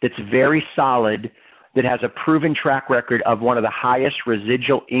 that's very solid, that has a proven track record of one of the highest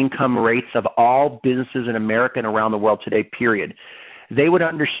residual income rates of all businesses in America and around the world today, period. They would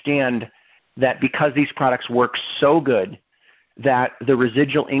understand that because these products work so good, that the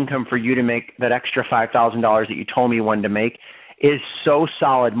residual income for you to make that extra $5,000 that you told me you wanted to make is so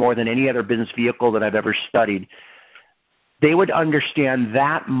solid, more than any other business vehicle that I've ever studied. They would understand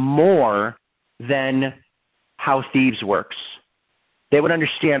that more than how Thieves works. They would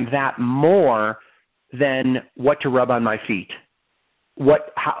understand that more than what to rub on my feet.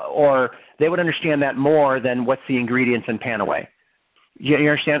 Or they would understand that more than what's the ingredients in Panaway. You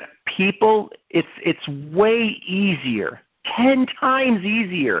understand? People, it's way easier, 10 times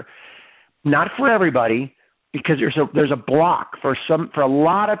easier. Not for everybody, because there's a block for a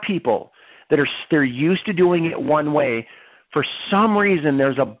lot of people that they're used to doing it one way. For some reason,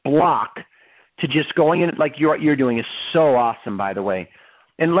 there's a block to just going in like you're doing is so awesome, by the way.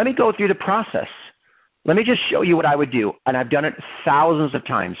 And let me go through the process. Let me just show you what I would do, and I've done it thousands of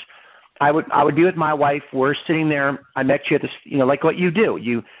times. I would be with my wife. We're sitting there. I met you at this, like what you do.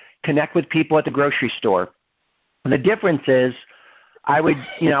 You connect with people at the grocery store. And the difference is, I would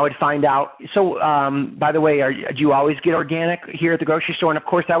find out. So, by the way, do you always get organic here at the grocery store? And of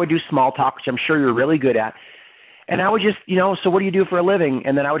course, I would do small talk, which I'm sure you're really good at. And I would just, so what do you do for a living?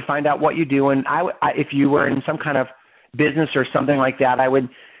 And then I would find out what you do. And if you were in some kind of business or something like that, I would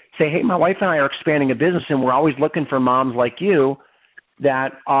say, hey, my wife and I are expanding a business, and we're always looking for moms like you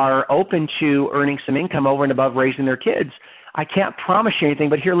that are open to earning some income over and above raising their kids. I can't promise you anything,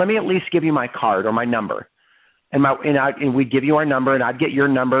 but here, let me at least give you my card or my number. And we'd give you our number, and I'd get your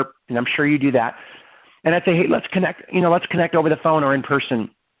number, and I'm sure you do that. And I'd say, hey, let's connect over the phone or in person.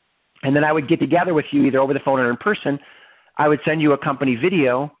 And then I would get together with you either over the phone or in person. I would send you a company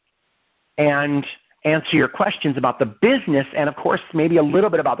video and answer your questions about the business and, of course, maybe a little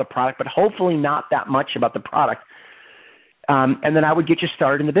bit about the product, but hopefully not that much about the product. And then I would get you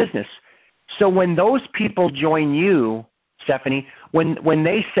started in the business. So when those people join you, Stephanie, when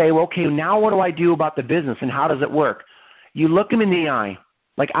they say, well, okay, now what do I do about the business and how does it work? You look them in the eye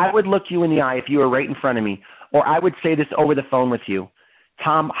Like I would look you in the eye if you were right in front of me, or I would say this over the phone with you.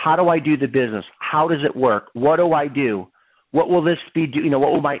 Tom, how do I do the business? How does it work? What do I do? What will this be?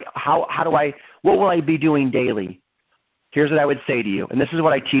 What will I be doing daily? Here's what I would say to you, and this is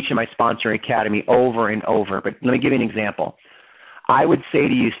what I teach in my Sponsoring Academy over and over, but let me give you an example. I would say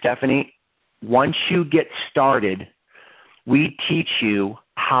to you, Stephanie, once you get started, we teach you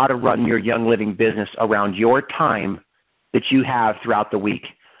how to run your Young Living business around your time that you have throughout the week,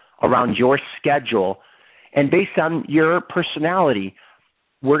 around your schedule, and based on your personality.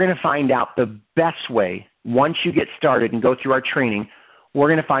 We're going to find out the best way. Once you get started and go through our training, we're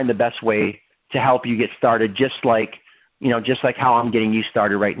going to find the best way to help you get started, just like how I'm getting you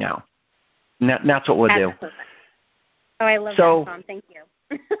started right now. And that's what we'll do. Oh, I love that, Tom. Thank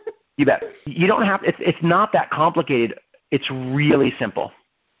you. You bet. You don't have. It's not that complicated. It's really simple.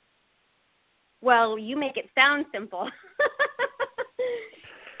 Well, you make it sound simple.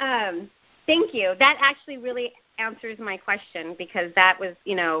 Thank you. That actually really answers my question, because that was,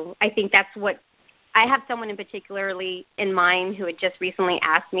 I think that's what I have someone in particularly in mind who had just recently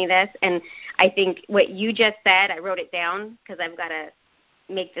asked me this, and I think what you just said, I wrote it down because I've got to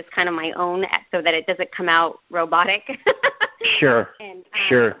make this kind of my own so that it doesn't come out robotic. Sure. And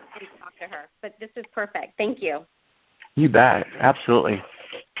talk to her. But this is perfect. Thank you. You bet. Absolutely.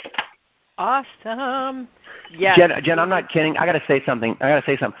 Awesome. Yeah. Jen, I'm not kidding. I got to say something.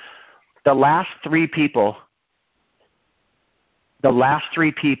 The last three people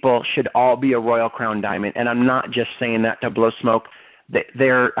should all be a Royal Crown Diamond, and I'm not just saying that to blow smoke.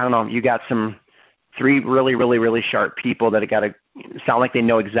 They're, I don't know, you got three really, really, really sharp people that have got to sound like they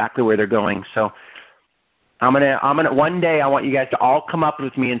know exactly where they're going. So I'm gonna one day I want you guys to all come up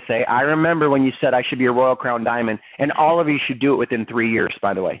with me and say, I remember when you said I should be a Royal Crown Diamond, and all of you should do it within 3 years,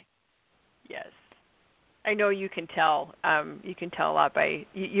 by the way. Yes. I know you can tell. You can tell a lot by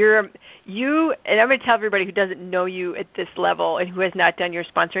you. And I'm going to tell everybody who doesn't know you at this level and who has not done your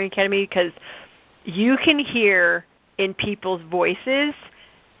Sponsoring Academy, because you can hear in people's voices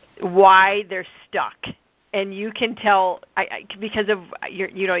why they're stuck, and you can tell because of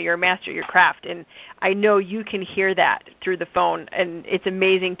you're a master of your craft, and I know you can hear that through the phone, and it's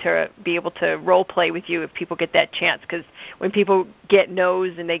amazing to be able to role play with you if people get that chance, because when people get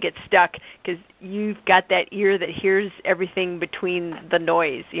no's and they get stuck, because you've got that ear that hears everything between the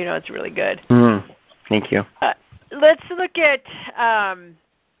noise, it's really good. Thank you. Let's look at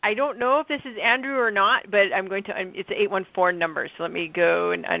I don't know if this is Andrew or not, but I'm going to it's an 814 number, so let me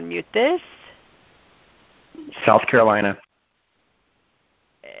go and unmute this. South Carolina.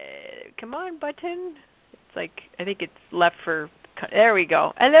 Come on, button. It's like, I think it's left for, there we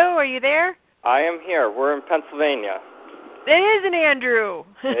go. Hello, are you there? I am here. We're in Pennsylvania. It is an Andrew.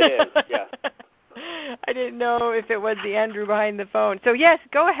 It is, yes. I didn't know if it was the Andrew behind the phone. So yes,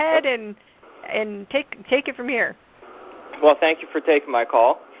 go ahead and take it from here. Well, thank you for taking my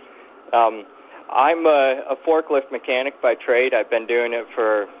call. I'm a forklift mechanic by trade. I've been doing it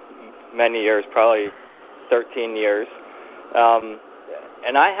for many years, probably 13 years.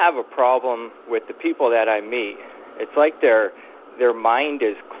 And I have a problem with the people that I meet. It's like their mind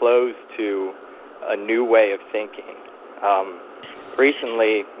is closed to a new way of thinking.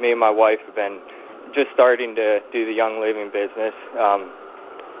 Recently, me and my wife have been just starting to do the Young Living business.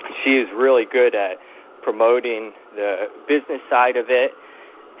 She is really good at promoting the business side of it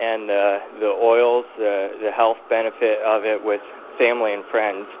and the oils, the health benefit of it with family and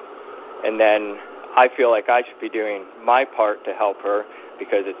friends. And then I feel like I should be doing my part to help her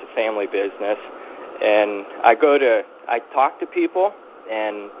because it's a family business. And I talk to people,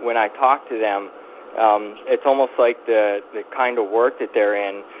 and when I talk to them, it's almost like the kind of work that they're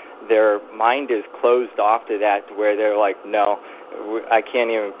in, their mind is closed off to that, to where they're like, no, I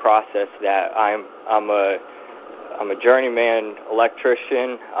can't even process that. I'm a journeyman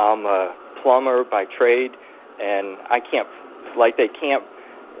electrician. I'm a plumber by trade, and they can't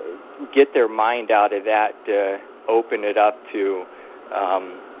get their mind out of that to open it up to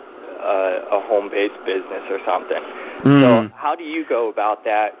a home-based business or something. So how do you go about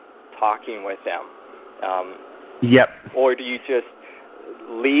that, talking with them? Yep. Or do you just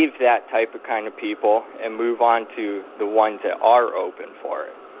leave that type of kind of people and move on to the ones that are open for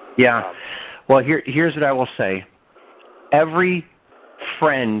it? Yeah. Well, here's what I will say. Every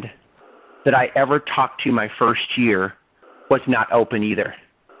friend that I ever talked to my first year was not open either.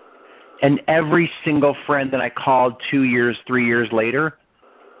 And every single friend that I called 2 years, 3 years later,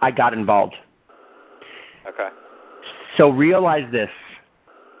 I got involved. Okay. So realize this.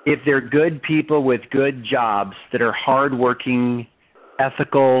 If they're good people with good jobs that are hardworking,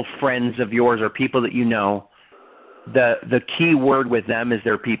 ethical friends of yours or people that you know, the key word with them is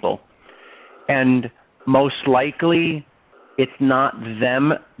their people. And most likely it's not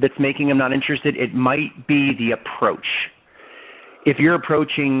them that's making them not interested. It might be the approach. If you're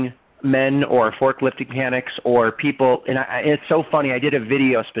approaching men or forklift mechanics or people, and it's so funny, I did a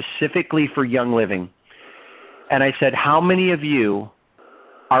video specifically for Young Living, and I said, how many of you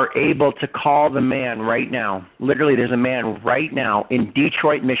are able to call the man right now? Literally, there's a man right now in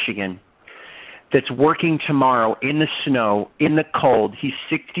Detroit, Michigan, that's working tomorrow in the snow, in the cold. He's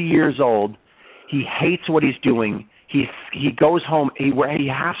 60 years old. He hates what he's doing. He goes home. He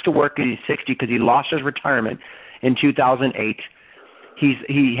has to work at he's 60 because he lost his retirement in 2008.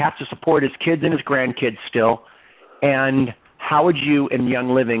 He has to support his kids and his grandkids still. And how would you in Young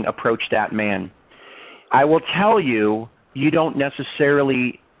Living approach that man? I will tell you, you don't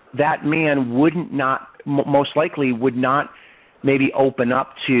necessarily, that man most likely would not maybe open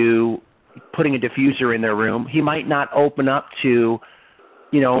up to putting a diffuser in their room. He might not open up to,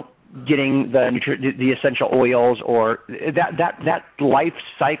 getting the essential oils, or that life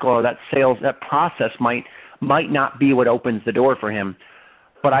cycle or that sales, that process might not be what opens the door for him.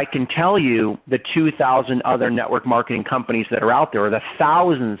 But I can tell you the 2,000 other network marketing companies that are out there, or the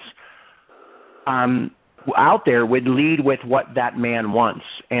thousands out there, would lead with what that man wants.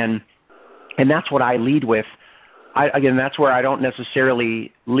 And that's what I lead with. Again, that's where I don't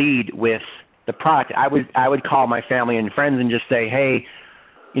necessarily lead with the product. I would call my family and friends and just say, hey,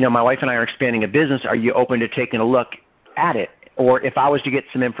 my wife and I are expanding a business. Are you open to taking a look at it? Or if I was to get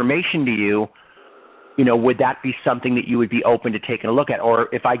some information to you, would that be something that you would be open to taking a look at? Or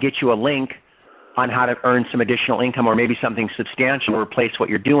if I get you a link on how to earn some additional income or maybe something substantial to replace what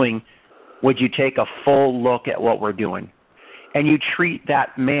you're doing, would you take a full look at what we're doing? And you treat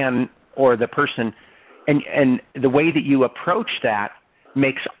that man or the person, and the way that you approach that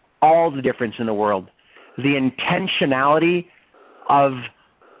makes all the difference in the world. The intentionality of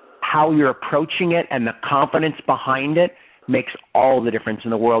how you're approaching it and the confidence behind it makes all the difference in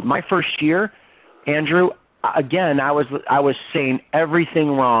the world. My first year, Andrew, again, I was saying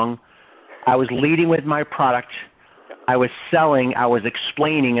everything wrong. I was leading with my product. I was selling. I was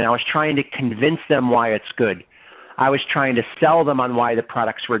explaining, and I was trying to convince them why it's good. I was trying to sell them on why the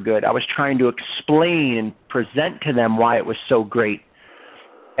products were good. I was trying to explain and present to them why it was so great.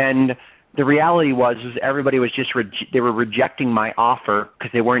 And the reality was everybody was just they were rejecting my offer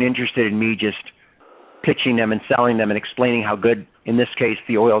because they weren't interested in me just pitching them and selling them and explaining how good, in this case,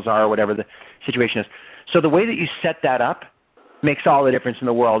 the oils are or whatever the situation is. So the way that you set that up makes all the difference in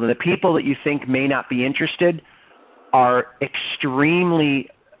the world. And the people that you think may not be interested are extremely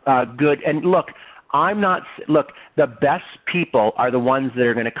good. And look, the best people are the ones that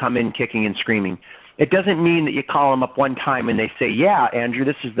are going to come in kicking and screaming. It doesn't mean that you call them up one time and they say, yeah, Andrew,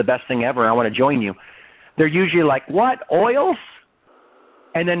 this is the best thing ever. I want to join you. They're usually like, what, oils?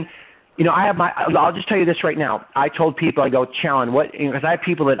 And then, I'll just tell you this right now. I told people, I go, Challen, because I have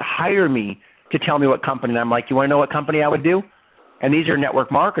people that hire me to tell me what company. And I'm like, you want to know what company I would do? And these are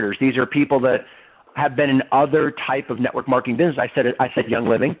network marketers. These are people that have been in other type of network marketing business. I said Young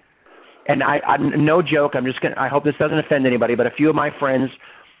Living. And I'm no joke. I hope this doesn't offend anybody, but a few of my friends,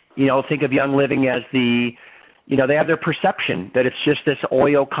 think of Young Living as they have their perception that it's just this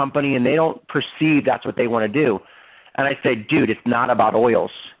oil company, and they don't perceive that's what they want to do. And I say, dude, it's not about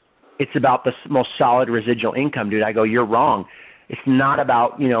oils. It's about the most solid residual income, dude. I go, you're wrong. It's not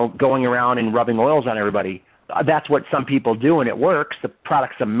about, going around and rubbing oils on everybody. That's what some people do, and it works. The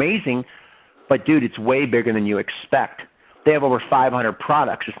product's amazing, but, dude, it's way bigger than you expect. They have over 500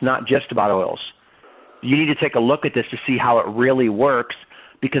 products. It's not just about oils. You need to take a look at this to see how it really works,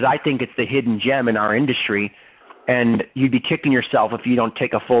 because I think it's the hidden gem in our industry, and you'd be kicking yourself if you don't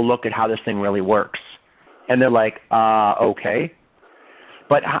take a full look at how this thing really works. And they're like, okay.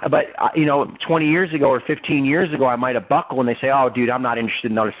 But 20 years ago or 15 years ago, I might have buckled when they say, oh, dude, I'm not interested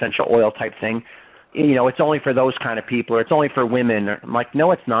in that essential oil type thing. It's only for those kind of people, or it's only for women. I'm like,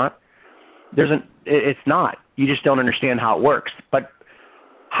 no, it's not. It's not. You just don't understand how it works. But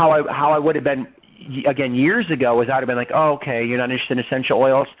how I would have been, again, years ago, is I would have been like, oh, okay, you're not interested in essential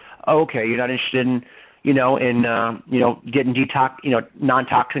oils. Oh, okay, you're not interested in, getting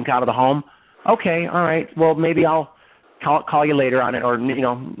non-toxic out of the home. Okay, all right. Well, maybe I'll call you later on it, or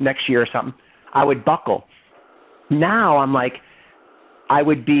next year or something. I would buckle. Now I'm like, I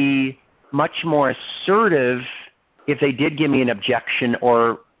would be much more assertive if they did give me an objection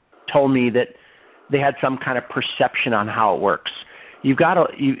or told me that they had some kind of perception on how it works. You've got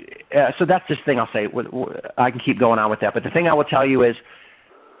to. So that's this thing I'll say. I can keep going on with that, but the thing I will tell you is,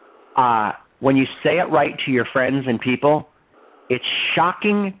 when you say it right to your friends and people, it's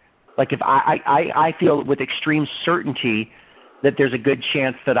shocking. Like if I feel with extreme certainty that there's a good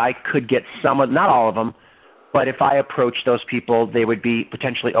chance that I could get some of, not all of them, but if I approach those people, they would be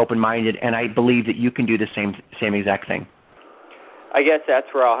potentially open-minded, and I believe that you can do the same exact thing. I guess that's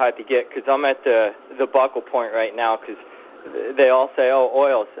where I'll have to get, because I'm at the buckle point right now, because they all say, oh,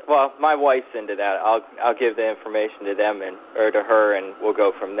 oils. Well, my wife's into that. I'll give the information to them or to her, and we'll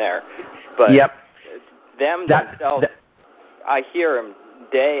go from there. But them themselves, I hear them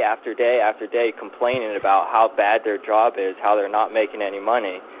day after day after day complaining about how bad their job is, how they're not making any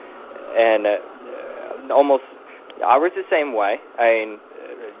money, and almost I was the same way. I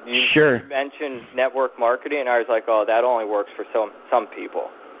mean, you mentioned network marketing, and I was like, oh, that only works for some people.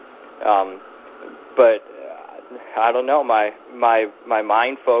 But I don't know. My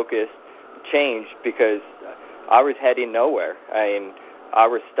mind focus changed because I was heading nowhere. I mean, I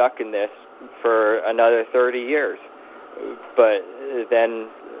was stuck in this for another 30 years. But then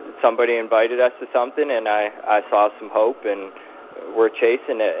somebody invited us to something, and I saw some hope, and we're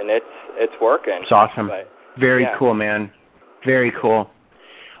chasing it, and it's working. It's awesome. Very cool, man. Very cool.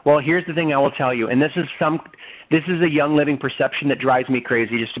 Well, here's the thing I will tell you, and this is a Young Living perception that drives me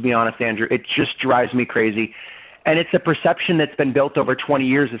crazy, just to be honest, Andrew. It just drives me crazy. And it's a perception that's been built over 20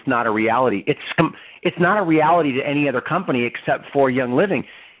 years. It's not a reality. It's not a reality to any other company except for Young Living,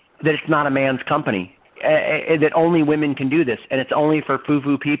 that it's not a man's company, that only women can do this, and it's only for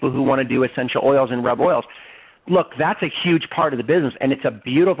foo-foo people who want to do essential oils and rub oils. Look, that's a huge part of the business, and it's a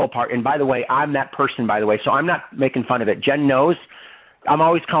beautiful part. And by the way, I'm that person, by the way, so I'm not making fun of it. Jen knows. I'm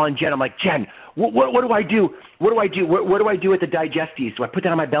always calling Jen. I'm like, Jen, what do I do? What do I do? What do I do with the digestes? Do I put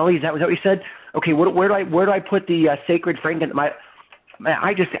that on my belly? Is that what you said? Okay, where do I put the sacred frankincense?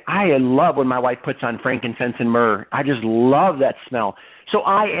 I love when my wife puts on frankincense and myrrh. I just love that smell. So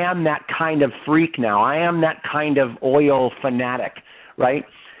I am that kind of freak now. I am that kind of oil fanatic, right?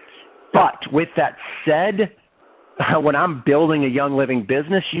 But with that said, when I'm building a Young Living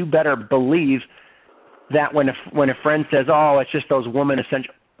business, you better believe that when a friend says, oh, it's just those woman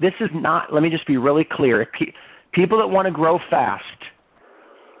essential, this is not, let me just be really clear. People that want to grow fast,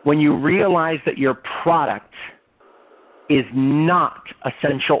 when you realize that your product is not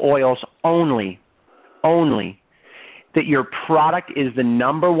essential oils only, that your product is the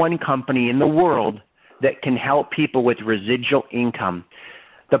number one company in the world that can help people with residual income.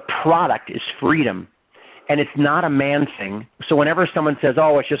 The product is freedom, and it's not a man thing. So whenever someone says,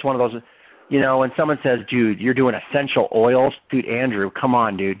 oh, it's just one of those, when someone says, dude, you're doing essential oils, dude, Andrew, come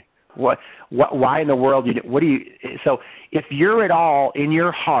on, dude. Why in the world? So if you're at all in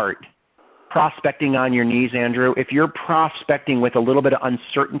your heart prospecting on your knees, Andrew, if you're prospecting with a little bit of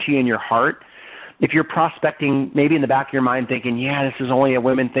uncertainty in your heart, if you're prospecting maybe in the back of your mind thinking, yeah, this is only a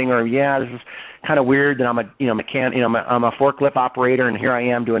women thing, or yeah, this is kind of weird that I'm a I'm a forklift operator and here I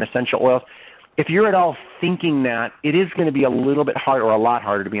am doing essential oils. If you're at all thinking that, it is going to be a little bit hard, or a lot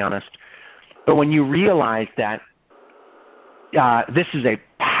harder to be honest. But when you realize that this is a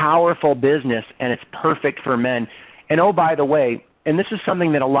powerful business and it's perfect for men, and oh, by the way, and this is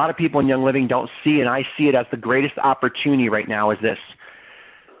something that a lot of people in Young Living don't see, and I see it as the greatest opportunity right now, is this.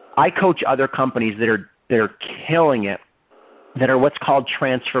 I coach other companies that are killing it, that are what's called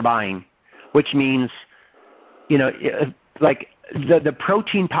transfer buying, which means, like the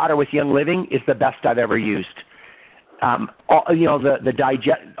protein powder with Young Living is the best I've ever used. All the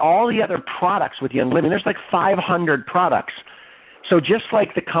other products with Young Living, there's like 500 products. So just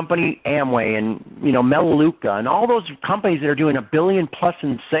like the company Amway and Melaleuca and all those companies that are doing $1 billion plus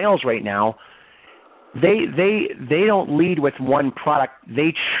in sales right now, they don't lead with one product.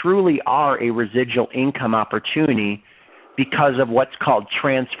 They truly are a residual income opportunity because of what's called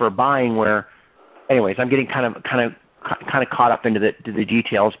transfer buying. Where, anyways, I'm getting kind of caught up into the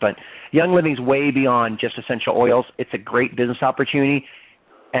details, but Young Living's way beyond just essential oils. It's a great business opportunity,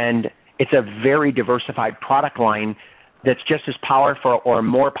 and it's a very diversified product line that's just as powerful or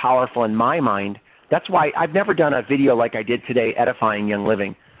more powerful in my mind. That's why I've never done a video like I did today edifying Young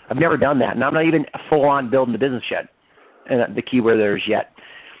Living. I've never done that, and I'm not even full-on building the business yet, and the key word there is yet,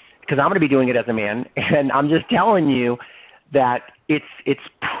 because I'm going to be doing it as a man, and I'm just telling you that it's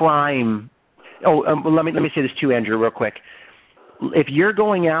prime. Let me say this too, Andrew, real quick. If you're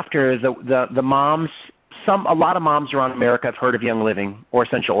going after the moms, a lot of moms around America have heard of Young Living or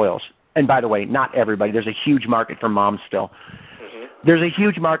essential oils. And by the way, not everybody. There's a huge market for moms still. Mm-hmm. There's a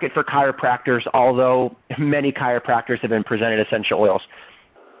huge market for chiropractors, although many chiropractors have been presented essential oils.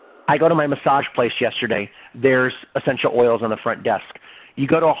 I go to my massage place yesterday. There's essential oils on the front desk. You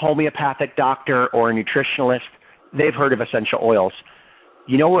go to a homeopathic doctor or a nutritionalist, they've heard of essential oils.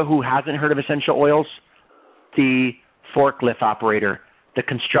 You know who hasn't heard of essential oils? The forklift operator, the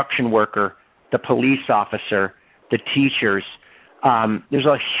construction worker, the police officer, the teachers. There's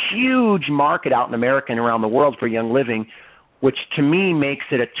a huge market out in America and around the world for Young Living, which to me makes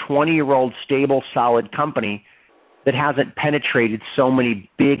it a 20-year-old stable, solid company that hasn't penetrated so many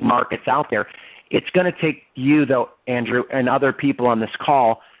big markets out there. It's going to take you, though, Andrew, and other people on this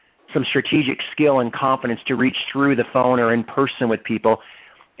call, some strategic skill and confidence to reach through the phone or in person with people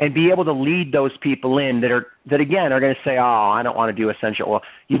and be able to lead those people in that again, are going to say, oh, I don't want to do essential oil.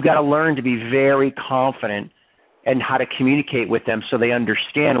 You've got to learn to be very confident in how to communicate with them so they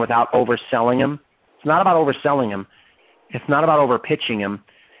understand without overselling them. It's not about overselling them. It's not about overpitching them.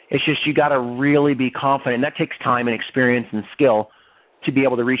 It's just you got to really be confident. And that takes time and experience and skill to be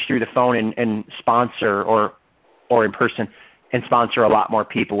able to reach through the phone and sponsor or in person and sponsor a lot more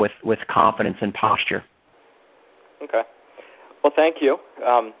people with confidence and posture. Okay. Well, thank you.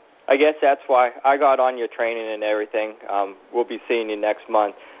 I guess that's why I got on your training and everything. We'll be seeing you next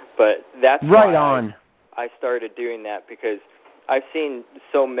month. But that's right why on. I started doing that, because I've seen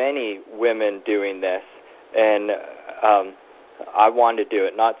so many women doing this, and I wanted to do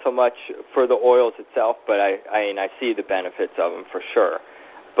it, not so much for the oils itself, but I see the benefits of them for sure.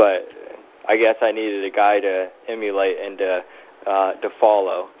 But I guess I needed a guy to emulate and to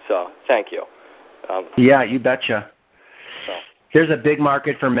follow. So thank you. Yeah, you betcha. So. There's a big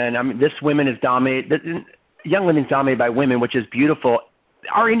market for men. I mean, Young Living is dominated by women, which is beautiful.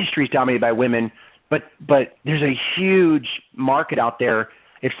 Our industry is dominated by women, but there's a huge market out there.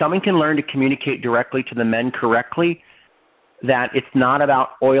 If someone can learn to communicate directly to the men correctly, that it's not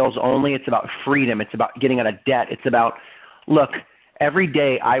about oils only, it's about freedom, it's about getting out of debt, it's about, look, every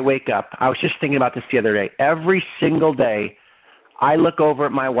day I wake up, I was just thinking about this the other day, every single day I look over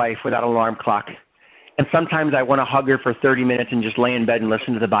at my wife without an alarm clock, and sometimes I want to hug her for 30 minutes and just lay in bed and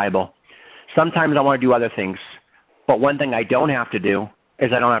listen to the Bible. Sometimes I want to do other things, but one thing I don't have to do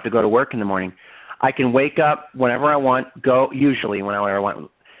is I don't have to go to work in the morning. I can wake up whenever I want, usually whenever I want,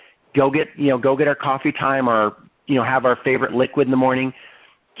 go get our coffee time or have our favorite liquid in the morning,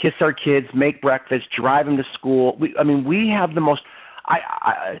 kiss our kids, make breakfast, drive them to school. We have the most.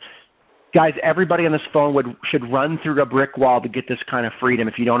 Guys, everybody on this phone should run through a brick wall to get this kind of freedom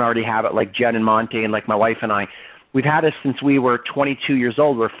if you don't already have it, like Jen and Monte and like my wife and I. We've had this since we were 22 years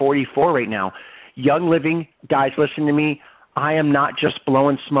old. We're 44 right now. Young Living, guys, listen to me. I am not just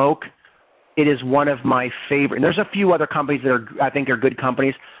blowing smoke. It is one of my favorite. And there's a few other companies that I think are good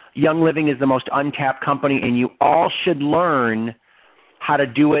companies. Young Living is the most untapped company, and you all should learn how to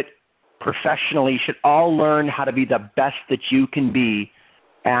do it professionally. You should all learn how to be the best that you can be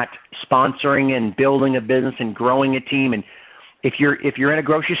at sponsoring and building a business and growing a team. And if you're in a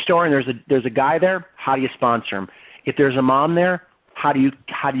grocery store and there's a guy there, how do you sponsor him? If there's a mom there, how do you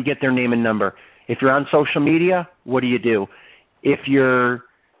get their name and number? If you're on social media, what do you do? If you're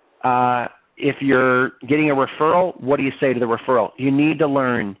getting a referral, what do you say to the referral? You need to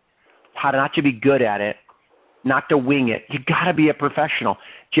learn how to not to be good at it, not to wing it. You got to be a professional,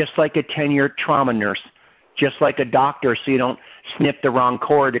 just like a 10-year trauma nurse, just like a doctor, so you don't snip the wrong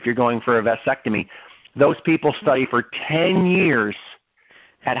cord if you're going for a vasectomy. Those people study for 10 years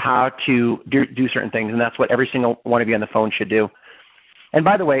at how to do certain things, and that's what every single one of you on the phone should do. And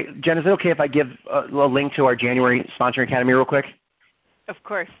by the way, Jen, is it okay if I give a link to our January Sponsoring Academy real quick? Of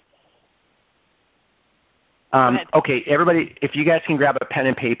course. Okay, everybody, if you guys can grab a pen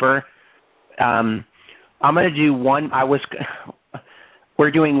and paper, I'm going to do one.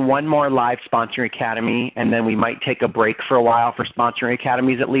 We're doing one more live Sponsoring Academy, and then we might take a break for a while for Sponsoring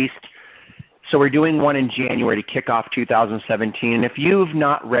Academies at least. So we're doing one in January to kick off 2017. And if you've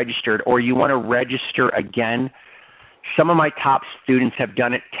not registered or you want to register again, some of my top students have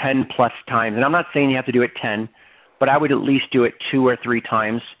done it 10-plus times. And I'm not saying you have to do it 10, but I would at least do it 2 or 3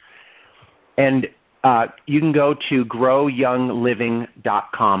 times. And you can go to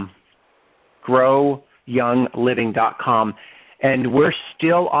growyoungliving.com, growyoungliving.com, and we're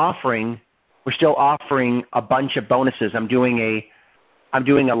still offering a bunch of bonuses. I'm doing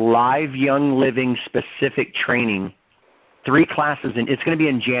a live Young Living specific training, 3 classes, and it's going to be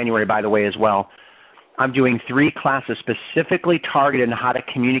in January, by the way, as well. I'm doing 3 classes specifically targeted on how to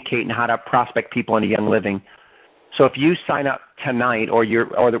communicate and how to prospect people into Young Living. So if you sign up tonight or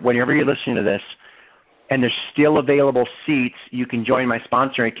whenever you're listening to this, and there's still available seats, you can join my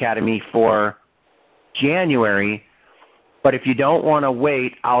Sponsoring Academy for January. But if you don't want to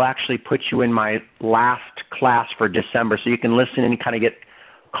wait, I'll actually put you in my last class for December, so you can listen and kind of get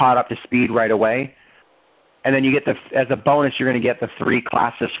caught up to speed right away. And then you get as a bonus, you're going to get the 3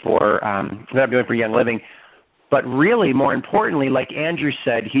 classes that I'm doing for Young Living. But really, more importantly, like Andrew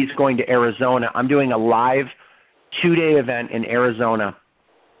said, he's going to Arizona. I'm doing a live 2-day event in Arizona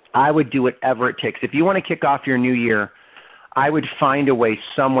I would do whatever it takes. If you want to kick off your new year, I would find a way,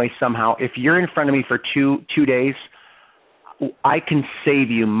 some way, somehow. If you're in front of me for two days, I can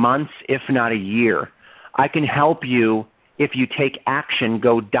save you months, if not a year. I can help you if you take action,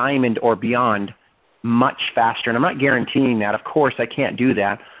 go diamond or beyond much faster. And I'm not guaranteeing that. Of course, I can't do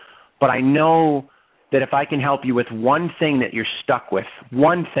that. But I know that if I can help you with one thing that you're stuck with,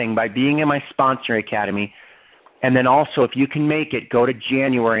 one thing by being in my sponsor academy, and then also if you can make it, go to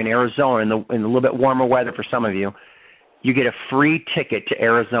January in Arizona in a little bit warmer weather for some of you, you get a free ticket to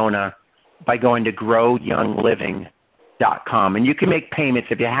Arizona by going to growyoungliving.com. And you can make payments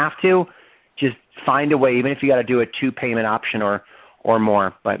if you have to. Just find a way, even if you got to do a 2-payment option or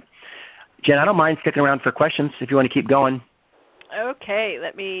more. But, Jen, I don't mind sticking around for questions if you want to keep going. Okay,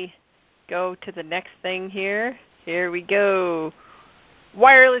 let me go to the next thing here. Here we go.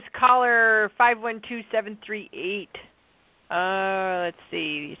 Wireless caller 512738. Let's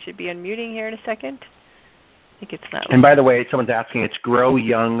see. You should be unmuting here in a second. I think it's not. And by the way, someone's asking, it's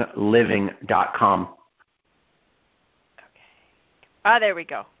growyoungliving.com. Okay. There we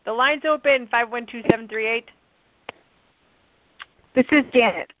go. The line's open, 512738. This is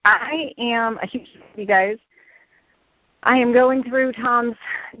Janet. I am a huge fan of you guys. I am going through Tom's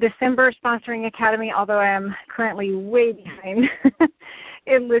December sponsoring academy, although I am currently way behind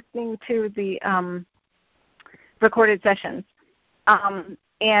in listening to the recorded sessions.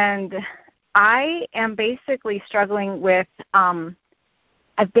 And I am basically struggling with,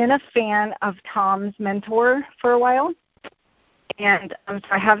 I've been a fan of Tom's mentor for a while, and so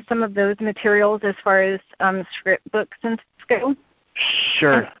I have some of those materials as far as script books and stuff go.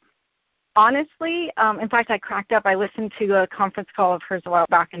 Sure. And honestly, in fact, I cracked up. I listened to a conference call of hers a while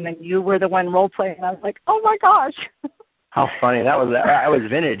back, and then you were the one role-playing, and I was like, oh, my gosh. How funny. That was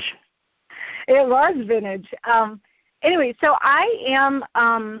vintage. It was vintage. Anyway, so I am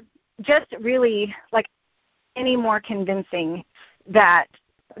just really, like, any more convincing that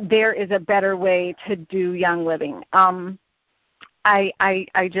there is a better way to do Young Living. I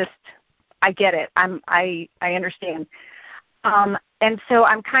get it. I understand. And so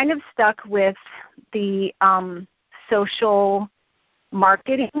I'm kind of stuck with the social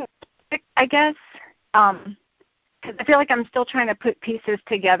marketing, I guess, because I feel like I'm still trying to put pieces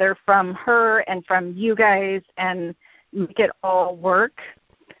together from her and from you guys and make it all work.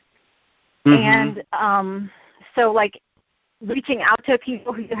 Mm-hmm. And so, like, reaching out to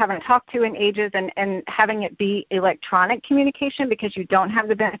people who you haven't talked to in ages and having it be electronic communication because you don't have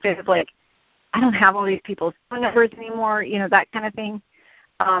the benefit of, like, I don't have all these people's phone numbers anymore, you know, that kind of thing.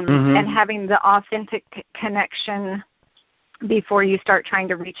 And having the authentic connection before you start trying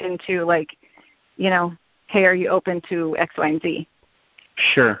to reach into, like, you know, hey, are you open to X, Y, and Z?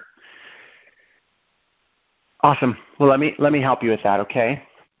 Sure. Awesome. Well, let me help you with that, okay?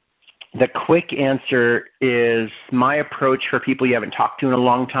 The quick answer is my approach for people you haven't talked to in a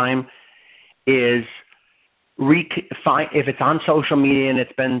long time is if it's on social media and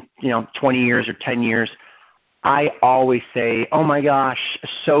it's been, 20 years or 10 years, I always say, oh my gosh,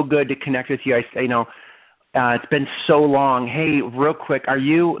 so good to connect with you. I say, it's been so long. Hey, real quick,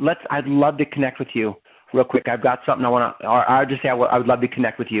 I'd love to connect with you real quick. I've got something I'll just say I would love to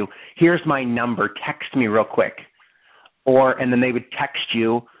connect with you. Here's my number. Text me real quick. And then they would text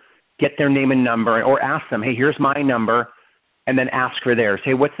you, get their name and number, or ask them, hey, here's my number, and then ask for theirs.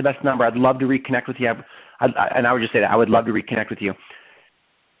 Hey, what's the best number? I'd love to reconnect with you. And I would just say that. I would love to reconnect with you.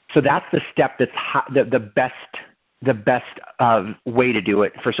 So that's the step that's the best way to do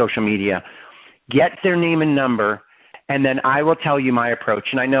it for social media. Get their name and number, and then I will tell you my approach.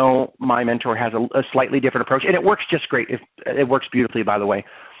 And I know my mentor has a slightly different approach, and it works just great. It works beautifully, by the way.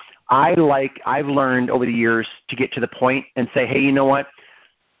 I've learned over the years to get to the point and say, hey, you know what?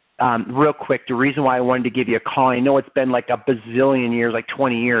 Real quick, the reason why I wanted to give you a call, I know it's been like a bazillion years, like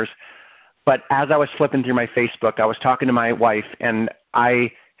 20 years, but as I was flipping through my Facebook, I was talking to my wife, and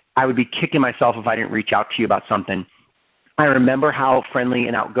I would be kicking myself if I didn't reach out to you about something. I remember how friendly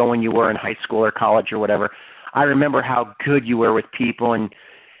and outgoing you were in high school or college or whatever. I remember how good you were with people, and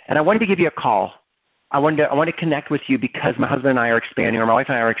I wanted to give you a call. I wanted to connect with you because my husband and I are expanding, or my wife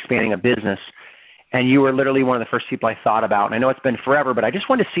and I are expanding a business, and you were literally one of the first people I thought about. And I know it's been forever, but I just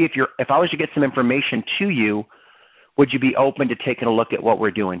wanted to see if I was to get some information to you, would you be open to taking a look at what we're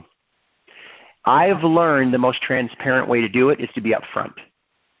doing? I've learned the most transparent way to do it is to be upfront.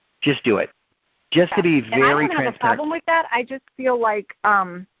 Just do it. Just to be very transparent. And I don't have a problem with that. I just feel like,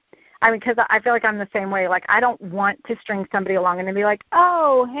 because I feel like I'm the same way. Like, I don't want to string somebody along and then be like,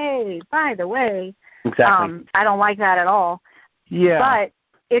 oh, hey, by the way. Exactly. I don't like that at all. Yeah. But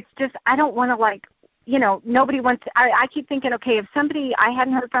it's just, I don't want to, like, nobody wants – I keep thinking, okay, if somebody I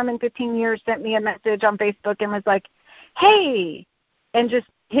hadn't heard from in 15 years sent me a message on Facebook and was like, hey, and just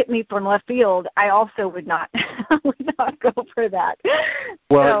hit me from left field, I also would not go for that.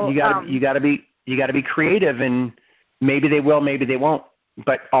 Well, so, you got to be creative, and maybe they will, maybe they won't.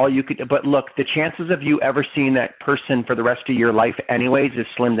 But look, the chances of you ever seeing that person for the rest of your life anyways is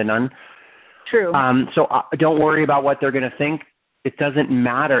slim to none. True. So don't worry about what they're going to think. It doesn't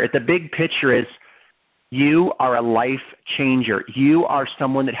matter. The big picture is you are a life changer. You are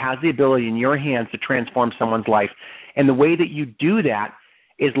someone that has the ability in your hands to transform someone's life. And the way that you do that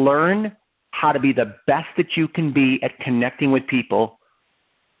is learn how to be the best that you can be at connecting with people,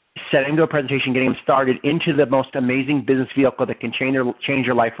 setting to a presentation, getting them started into the most amazing business vehicle that can change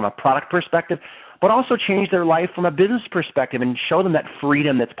your life from a product perspective, but also change their life from a business perspective and show them that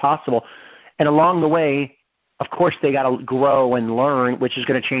freedom that's possible. And along the way, of course, they got to grow and learn, which is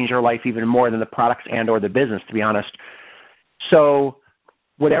going to change their life even more than the products and or the business, to be honest. So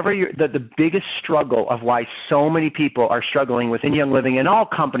whatever the biggest struggle of why so many people are struggling within Young Living, and all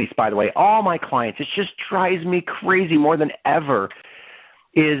companies, by the way, all my clients, it just drives me crazy more than ever,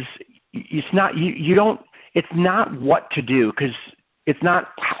 is it's not what to do, because it's not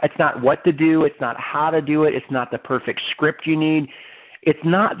what to do, it's not how to do it, it's not the perfect script you need. It's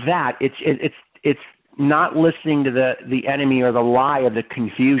not that. It's not listening to the enemy or the lie of the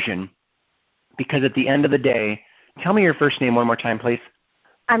confusion, because at the end of the day, tell me your first name one more time, please.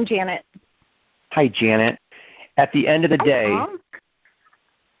 I'm Janet. Hi, Janet. At the end of the day,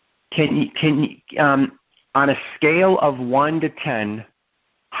 can you on a scale of 1 to 10,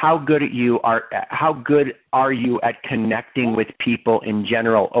 how good are you at connecting with people in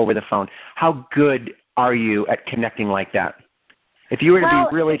general over the phone? How good are you at connecting like that? If you were to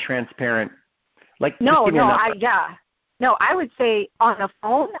be really transparent, I would say on the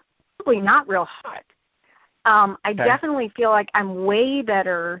phone, probably not real hot. I definitely feel like I'm way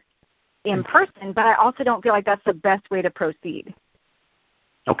better in person, but I also don't feel like that's the best way to proceed.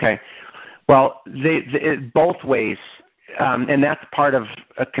 Okay. Well, both ways, and that's part of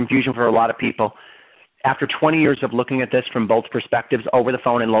a confusion for a lot of people. After 20 years of looking at this from both perspectives, over the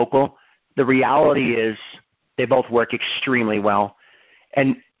phone and local, the reality is they both work extremely well.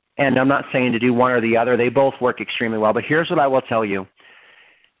 And I'm not saying to do one or the other. They both work extremely well. But here's what I will tell you.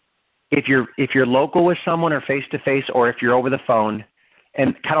 If you're local with someone or face-to-face, or if you're over the phone,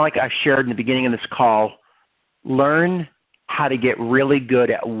 and kind of like I shared in the beginning of this call, learn how to get really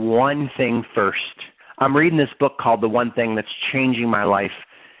good at one thing first. I'm reading this book called The One Thing That's Changing My Life,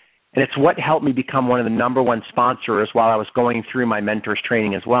 and it's what helped me become one of the number one sponsors while I was going through my mentor's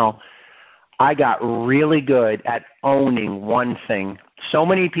training as well. I got really good at owning one thing. So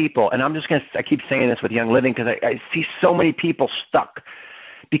many people, and I keep saying this with Young Living because I see so many people stuck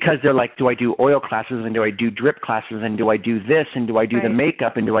because they're like, do I do oil classes, and do I do drip classes, and do I do this, and do I do the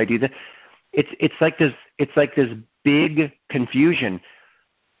makeup, and do I do this? It's like this big confusion.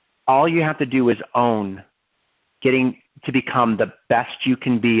 All you have to do is own getting to become the best you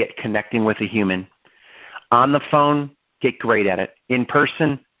can be at connecting with a human. On the phone, get great at it. In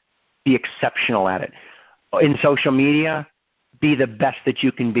person, be exceptional at it. In social media, be the best that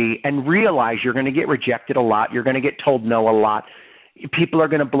you can be, and realize you're going to get rejected a lot. You're going to get told no a lot. People are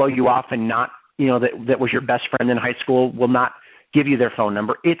going to blow you off and not, that was your best friend in high school, will not give you their phone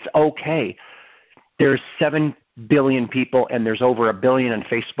number. It's okay. There's 7 billion people, and there's over 1 billion on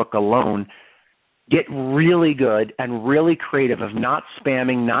Facebook alone. Get really good and really creative of not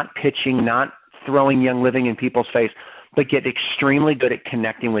spamming, not pitching, not throwing Young Living in people's face, but get extremely good at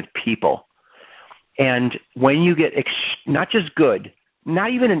connecting with people. And when you get not just good,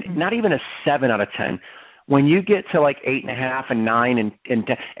 not even a 7 out of 10, when you get to like 8.5 and 9 and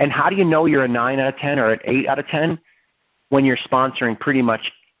 10, and how do you know you're a 9 out of 10 or an 8 out of 10? When you're sponsoring pretty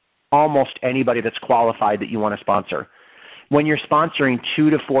much almost anybody that's qualified that you want to sponsor. When you're sponsoring 2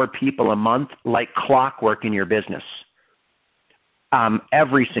 to 4 people a month, like clockwork in your business,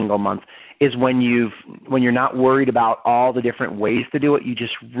 every single month, is when you're not worried about all the different ways to do it. You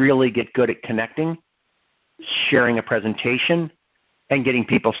just really get good at connecting, sharing a presentation, and getting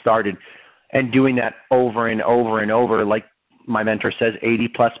people started, and doing that over and over and over, like my mentor says,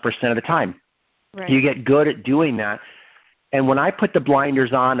 80+% of the time. Right. You get good at doing that. And when I put the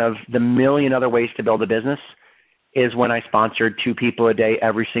blinders on of the million other ways to build a business is when I sponsored 2 people a day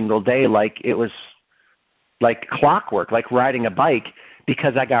every single day, like it was like clockwork, like riding a bike,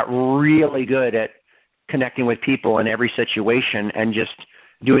 because I got really good at connecting with people in every situation and just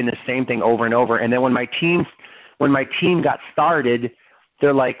doing the same thing over and over. And then when my team got started,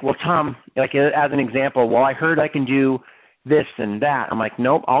 they're like, well, Tom, like as an example, well, I heard I can do this and that. I'm like,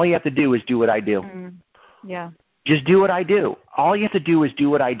 nope, all you have to do is do what I do. Yeah. Just do what I do. All you have to do is do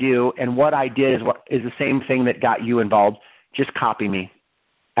what I do, and what I did is the same thing that got you involved. Just copy me.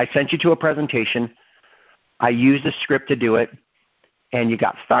 I sent you to a presentation. I used a script to do it, and you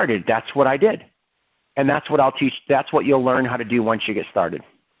got started. That's what I did. And that's what I'll teach. That's what you'll learn how to do once you get started.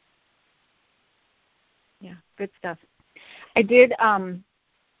 Yeah, good stuff. I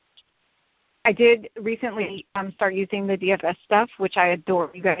did recently start using the DFS stuff, which I adore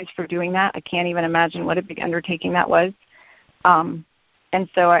you guys for doing that. I can't even imagine what a big undertaking that was. And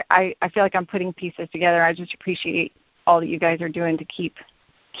so I feel like I'm putting pieces together. I just appreciate all that you guys are doing to keep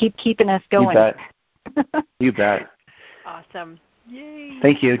keeping us going. You bet. You bet. Awesome. Yay.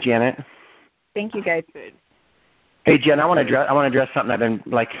 Thank you, Janet. Thank you, guys. Good. Hey, Jen, I want to address something I've been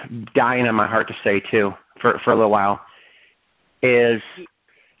like dying on my heart to say too for a little while. Is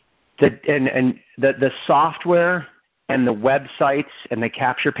the software and the websites and the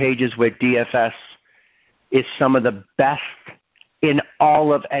capture pages with DFS is some of the best in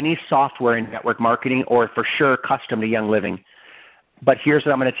all of any software in network marketing, or for sure custom to Young Living. But here's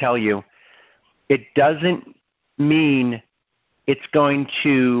what I'm going to tell you. It doesn't mean it's going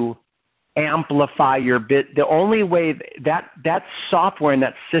to amplify your bit. The only way that software and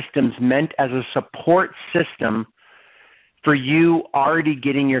that system's meant as a support system for you already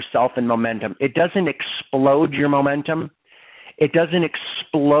getting yourself in momentum. It doesn't explode your momentum. It doesn't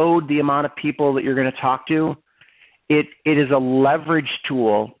explode the amount of people that you're going to talk to. It is a leverage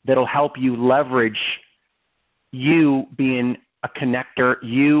tool that'll help you leverage you being a connector,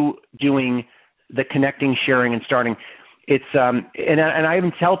 you doing the connecting, sharing, and starting. It's and I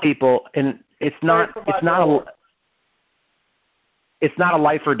even tell people, and it's not a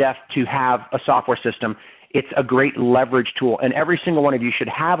life or death to have a software system. It's a great leverage tool, and every single one of you should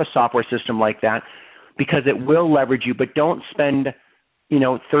have a software system like that because it will leverage you. But don't spend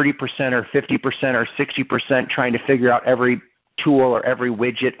 30% or 50% or 60% trying to figure out every tool or every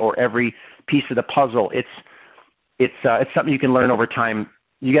widget or every piece of the puzzle. It's something you can learn over time.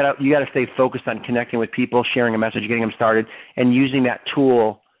 You gotta stay focused on connecting with people, sharing a message, getting them started, and using that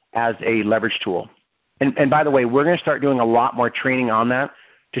tool as a leverage tool. And by the way, we're going to start doing a lot more training on that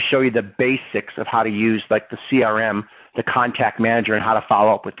to show you the basics of how to use like the CRM, the contact manager, and how to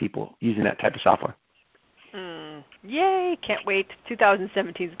follow up with people using that type of software. Yay! Can't wait.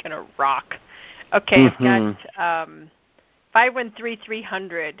 2017 is going to rock. Okay, I've got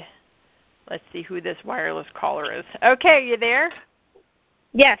 513-300. Let's see who this wireless caller is. Okay, you there?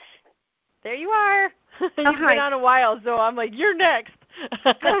 Yes. There you are. You've been on a while, so I'm like, you're next.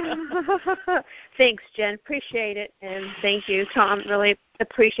 Thanks, Jen. Appreciate it. And thank you, Tom. Really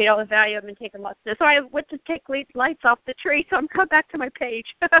appreciate all the value I've been taking lots of this. So I went to take lights off the tree, so I'm coming back to my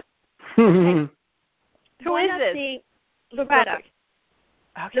page. Who is this? Loretta.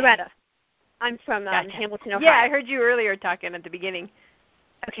 Okay. Loretta. I'm from Hamilton, Ohio. Yeah, I heard you earlier talking at the beginning.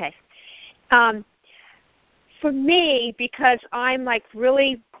 Okay. For me, because I'm like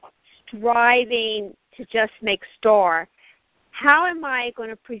really striving to just make star, how am I going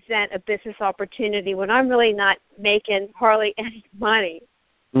to present a business opportunity when I'm really not making hardly any money?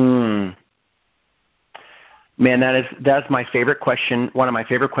 Man, that's my favorite question, one of my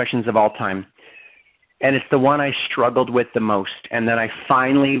favorite questions of all time. And it's the one I struggled with the most. And then I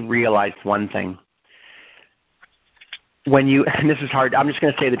finally realized one thing. And this is hard, I'm just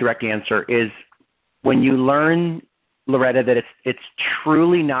going to say the direct answer, is when you learn, Loretta, that it's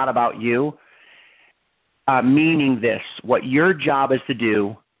truly not about you, meaning this, what your job is to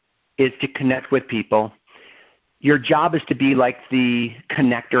do is to connect with people. Your job is to be like the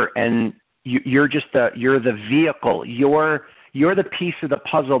connector, and you're the vehicle. You're the piece of the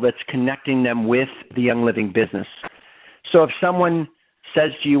puzzle that's connecting them with the Young Living business. So if someone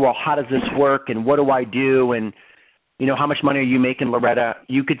says to you, well, how does this work, and what do I do, and how much money are you making, Loretta?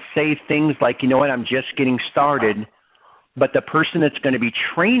 You could say things like, I'm just getting started, but the person that's going to be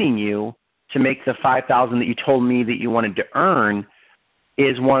training you to make the $5,000 that you told me that you wanted to earn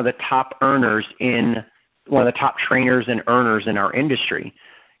is one of the top trainers and earners in our industry.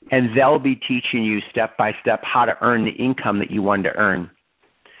 And they'll be teaching you step by step how to earn the income that you wanted to earn.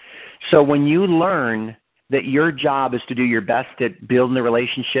 So when you learn that your job is to do your best at building the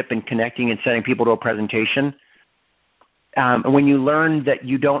relationship and connecting and sending people to a presentation, when you learn that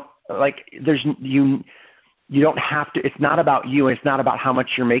you don't have to, it's not about you, and it's not about how much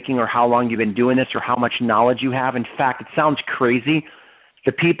you're making or how long you've been doing this or how much knowledge you have. In fact, it sounds crazy.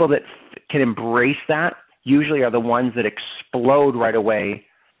 The people that can embrace that usually are the ones that explode right away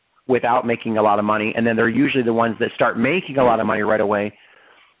without making a lot of money, and then they're usually the ones that start making a lot of money right away.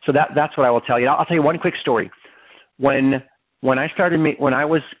 So that's what I will tell you. I'll tell you one quick story. When when I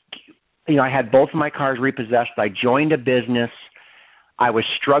was, I had both of my cars repossessed. I joined a business. I was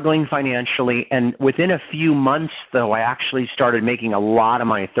struggling financially, and within a few months, though, I actually started making a lot of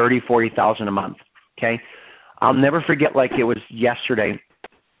money, $30,000-$40,000 a month. Okay, I'll never forget like it was yesterday.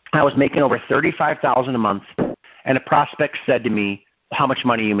 I was making over $35,000 a month, and a prospect said to me, "How much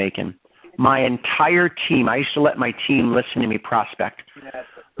money are you making?" My entire team, I used to let my team listen to me prospect.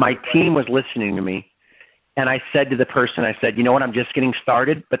 My team was listening to me, and I said to the person, I said, "You know what? I'm just getting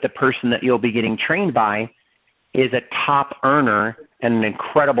started, but the person that you'll be getting trained by is a top earner and an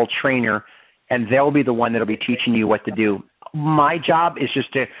incredible trainer, and they'll be the one that'll be teaching you what to do. My job is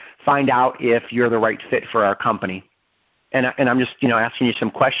just to find out if you're the right fit for our company." And I'm just, asking you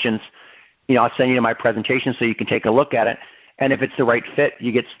some questions. I'll send you my presentation so you can take a look at it. And if it's the right fit,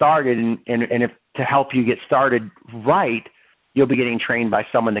 you get started. And if to help you get started right, you'll be getting trained by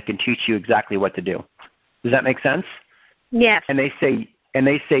someone that can teach you exactly what to do. Does that make sense? Yes. And they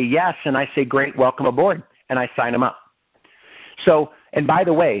say yes, and I say, "Great, welcome aboard," and I sign them up. So, and by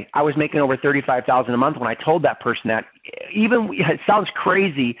the way, I was making over $35,000 a month when I told that person that. It sounds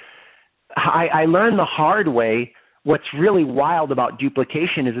crazy. I learned the hard way. What's really wild about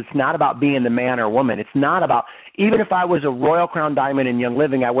duplication is it's not about being the man or woman. It's not about, even if I was a Royal Crown Diamond in Young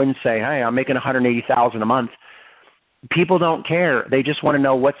Living, I wouldn't say, "Hey, I'm making $180,000 a month." People don't care. They just want to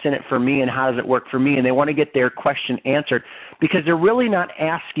know what's in it for me and how does it work for me, and they want to get their question answered because they're really not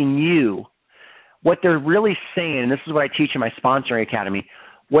asking you. What they're really saying, and this is what I teach in my sponsoring academy,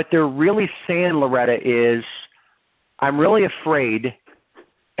 what they're really saying, Loretta, is, "I'm really afraid,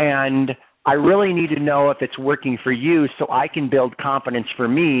 and I really need to know if it's working for you so I can build confidence for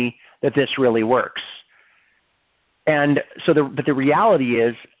me that this really works." And so, but the reality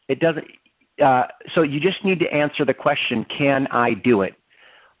is, it doesn't. So you just need to answer the question, "Can I do it?"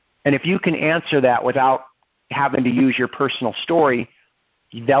 And if you can answer that without having to use your personal story,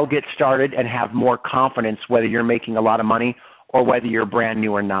 they'll get started and have more confidence whether you're making a lot of money or whether you're brand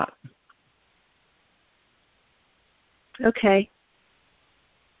new or not. Okay.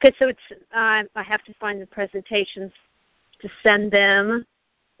 Good. So it's I have to find the presentations to send them.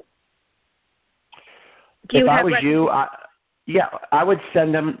 If I was you, I would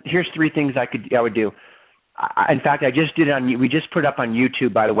send them. Here's 3 things I would do. In fact, I just did it we just put it up on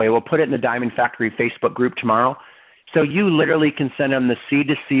YouTube, by the way. We'll put it in the Diamond Factory Facebook group tomorrow. So you literally can send them the Seed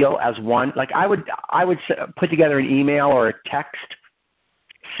to Seal as one. Like I would put together an email or a text.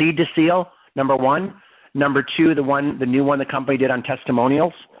 Seed to Seal, number 1. Number 2, the new one the company did on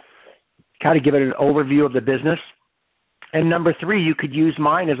testimonials. Kind of give it an overview of the business. And number 3, you could use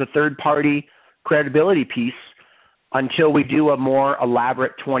mine as a third-party credibility piece until we do a more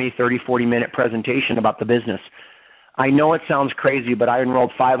elaborate 20, 30, 40-minute presentation about the business. I know it sounds crazy, but I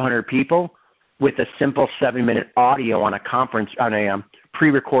enrolled 500 people with a simple 7-minute audio on a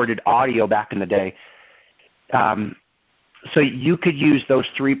pre-recorded audio back in the day. So you could use those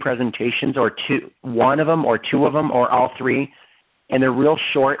 3 presentations, or one of them, or 2 of them, or all 3, and they're real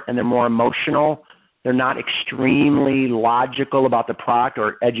short and they're more emotional. They're not extremely logical about the product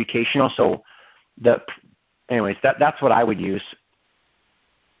or educational. So, anyways, that's what I would use.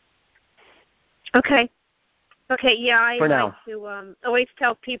 Okay. Yeah, I For now. like to always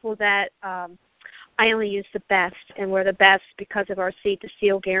tell people that I only use the best, and we're the best because of our Seed to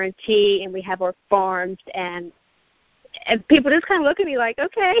Seal guarantee, and we have our farms, and people just kind of look at me like,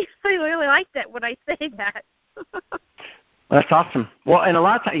 "Okay, I really like that when I say that." That's awesome. Well, and a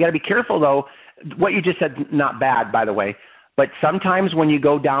lot of times you got to be careful, though. What you just said, not bad, by the way. But sometimes when you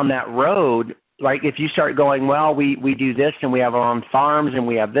go down that road, like if you start going, "Well, we do this, and we have our own farms, and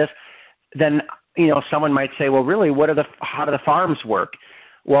we have this," then someone might say, "Well, really, how do the farms work?"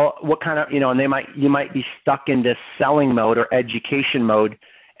 Well, what kind of and you might be stuck into selling mode or education mode,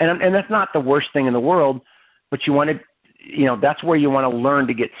 and that's not the worst thing in the world. But you want to, that's where you want to learn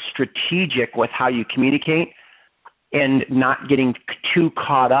to get strategic with how you communicate, and not getting too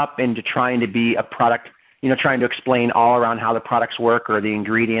caught up into trying to be a product, trying to explain all around how the products work or the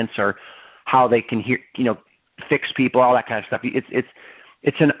ingredients or how they can fix people, all that kind of stuff.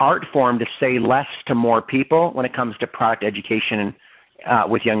 It's an art form to say less to more people when it comes to product education and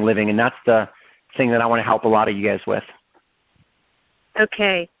with Young Living, and that's the thing that I want to help a lot of you guys with.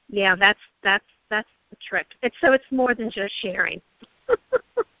 Okay. Yeah, that's the trick. It's more than just sharing.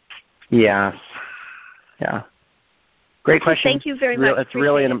 Yes. Yeah. Great question. Thank you very much. It's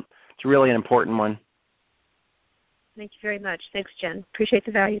really an important one. Thank you very much. Thanks, Jen. Appreciate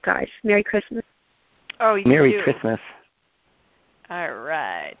the value, guys. Merry Christmas. Oh, you Merry do. Christmas. All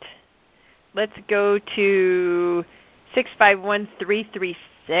right. Let's go to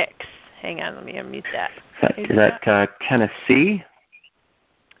 651336. Hang on, let me unmute that. Is that Tennessee?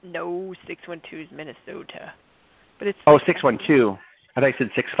 No, 612 is Minnesota. But it's 612. I thought you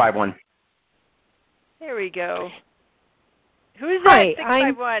said 651. There we go. Who's Hi, that?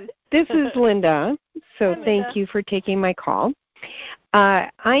 651. This is Linda. So Hi, thank Linda. you for taking my call.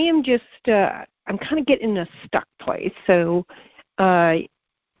 I am just I'm kind of getting in a stuck place. So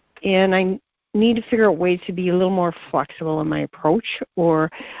and I need to figure out ways to be a little more flexible in my approach.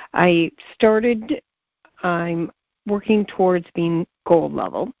 Or I'm working towards being gold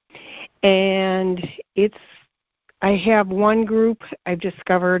level, and I have one group. I've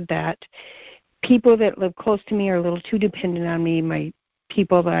discovered that people that live close to me are a little too dependent on me. My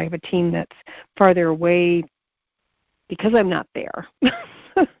people that I have a team that's farther away because I'm not there.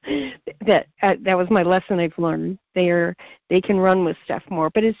 that was my lesson I've learned. They can run with stuff more,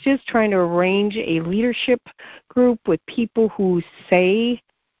 but it's just trying to arrange a leadership group with people who say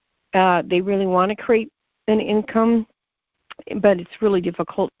they really want to create an income, but it's really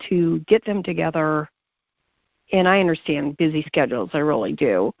difficult to get them together. And I understand busy schedules, I really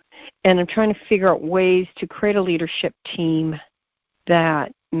do. And I'm trying to figure out ways to create a leadership team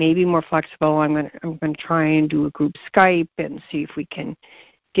that may be more flexible. I'm going to try and do a group Skype and see if we can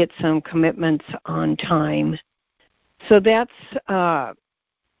get some commitments on time. So that's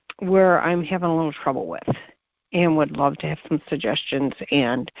where I'm having a little trouble with, and would love to have some suggestions.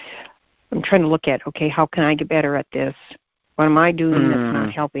 And I'm trying to look at, okay, how can I get better at this? What am I doing that's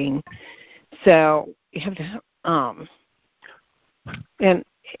not helping? So you have to, and I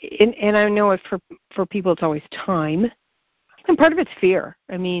know for people it's always time, and part of it's fear.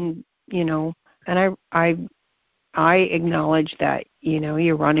 I mean, and I acknowledge that,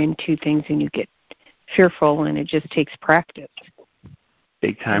 you run into things and you get fearful, and it just takes practice.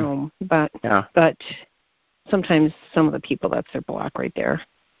 Big time. But sometimes some of the people, that's their block right there.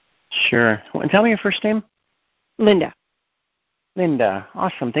 Sure. And tell me your first name. Linda. Linda.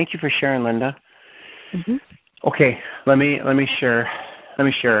 Awesome. Thank you for sharing, Linda. Mm-hmm. Okay. Let me share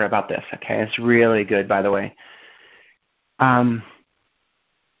about this. Okay. It's really good, by the way.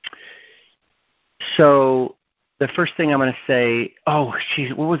 So the first thing I'm going to say,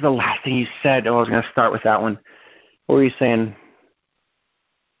 what was the last thing you said? I was going to start with that one. What were you saying?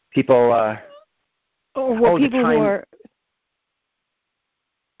 People,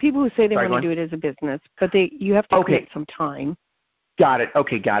 people who say they want to do it as a business, but you have to create some time. Got it.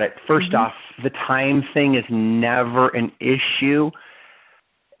 Okay, got it. First off, the time thing is never an issue.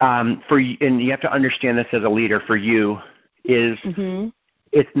 For you, and you have to understand this as a leader. For you, is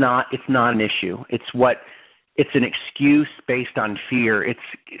it's not an issue. It's an excuse based on fear. It's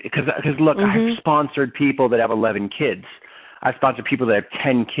because look, I've sponsored people that have 11 kids. I've sponsored people that have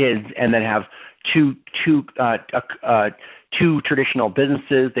 10 kids and that have two traditional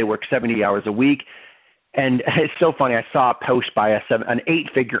businesses. They work 70 hours a week. And it's so funny. I saw a post by an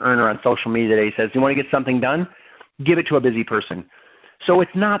 8-figure earner on social media today. He says, "You want to get something done? Give it to a busy person." So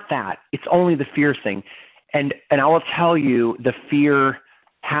it's not that. It's only the fear thing. And I will tell you, the fear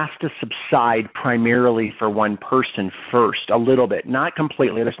has to subside primarily for one person first, a little bit, not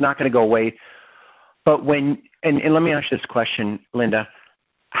completely. It's not going to go away. But and let me ask you this question, Linda.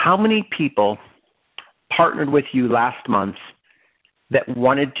 How many people partnered with you last month that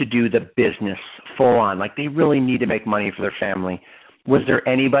wanted to do the business full on, like they really need to make money for their family? Was there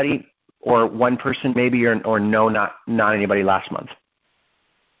anybody, or one person maybe, or no, not anybody last month?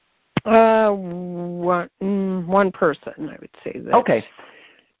 One person, I would say. Okay.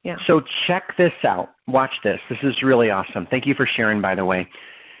 Yeah. So check this out. Watch this. This is really awesome. Thank you for sharing, by the way.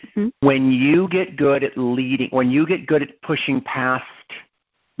 Mm-hmm. When you get good at leading, when you get good at pushing past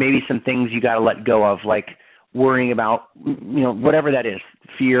maybe some things you got to let go of, like worrying about, whatever that is,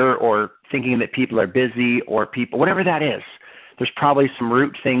 fear or thinking that people are busy or people, whatever that is, there's probably some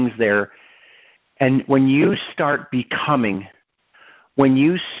root things there. And when you start becoming, when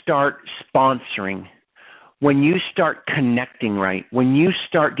you start sponsoring, when you start connecting right, when you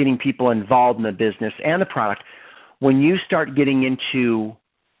start getting people involved in the business and the product, when you start getting into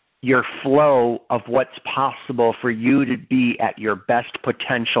your flow of what's possible for you to be at your best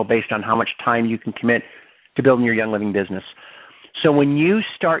potential based on how much time you can commit to building your Young Living business. So when you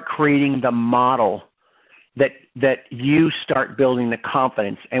start creating the model that you start building the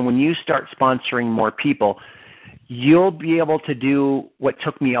confidence, and when you start sponsoring more people, you'll be able to do what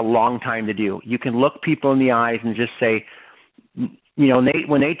took me a long time to do. You can look people in the eyes and just say,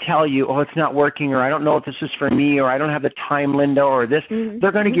 when they tell you, it's not working, or I don't know if this is for me, or I don't have the time, Linda, or this,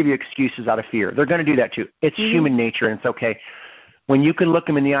 they're going to give you excuses out of fear. They're going to do that too. It's human nature, and it's okay. When you can look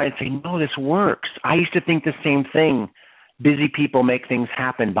them in the eye and say, no, this works. I used to think the same thing. busy people make things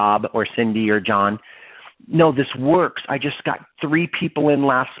happen, Bob or Cindy or John. No, this works. I just got 3 people in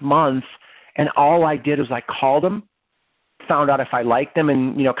last month, and all I did was I called them, found out if I liked them,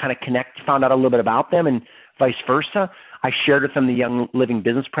 and kind of found out a little bit about them, and vice versa. I shared with them the Young Living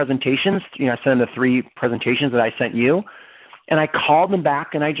business presentations. I sent them the 3 presentations that I sent you, and I called them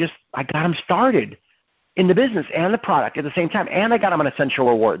back, and I got them started in the business and the product at the same time, and I got them on Essential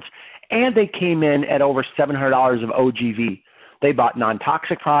Rewards, and they came in at over $700 of OGV. They bought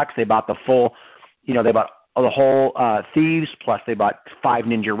non-toxic products. They bought the full, they bought the whole Thieves, plus they bought 5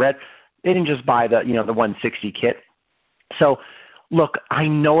 Ninja Red. They didn't just buy the, the 160 kit. So, look, I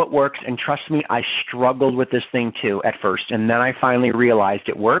know it works, and trust me, I struggled with this thing too at first, and then I finally realized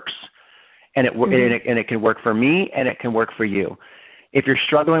it works, and it can work for me, and it can work for you. If you're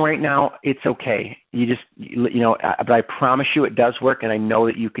struggling right now, it's okay. But I promise you it does work, and I know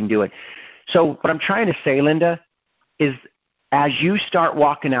that you can do it. So what I'm trying to say, Linda, is as you start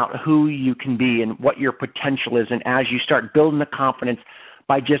walking out who you can be and what your potential is, and as you start building the confidence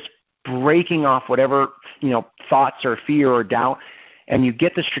by just breaking off whatever, thoughts or fear or doubt, and you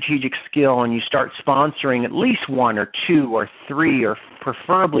get the strategic skill and you start sponsoring at least 1 or 2 or 3 or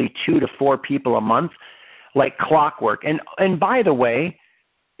preferably 2 to 4 people a month, like clockwork. And by the way,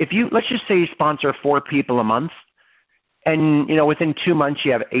 let's just say you sponsor 4 people a month, and within 2 months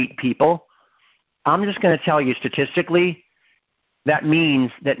you have 8 people. I'm just going to tell you statistically, that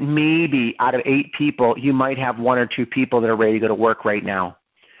means that maybe out of 8 people, you might have 1 or 2 people that are ready to go to work right now.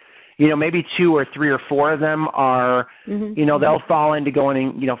 Maybe 2 or 3 or 4 of them are, they'll fall into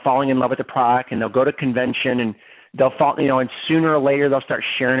falling in love with the product, and they'll go to convention, and they'll fall, and sooner or later they'll start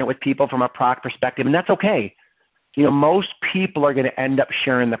sharing it with people from a product perspective, and that's okay. Most people are going to end up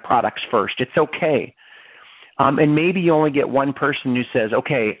sharing the products first. It's okay. And maybe you only get 1 person who says,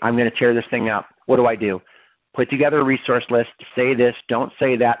 okay, I'm going to tear this thing up. What do I do? Put together a resource list, say this, don't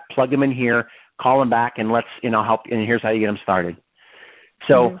say that, plug them in here, call them back, and let's, help, and here's how you get them started.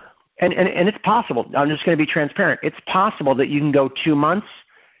 So, and it's possible. I'm just going to be transparent. It's possible that you can go 2 months,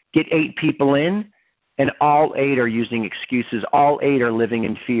 get 8 people in, and all 8 are using excuses. All 8 are living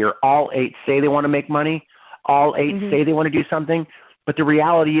in fear. All 8 say they want to make money. All 8 say they want to do something. But the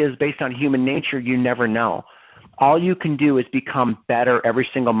reality is, based on human nature, you never know. All you can do is become better every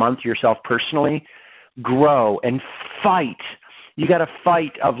single month yourself personally, grow, and fight. You got to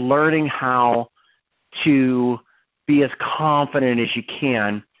fight of learning how to be as confident as you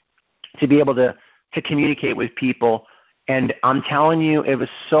can to be able to communicate with people. And I'm telling you, it was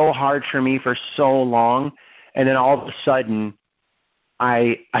so hard for me for so long, and then all of a sudden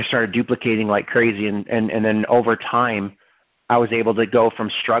I started duplicating like crazy, and then over time I was able to go from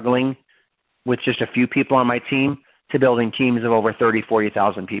struggling with just a few people on my team to building teams of over 30,000,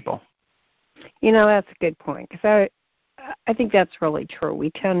 40,000 people. That's a good point, because I think that's really true. We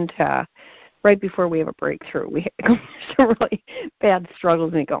tend to, right before we have a breakthrough, we go through some really bad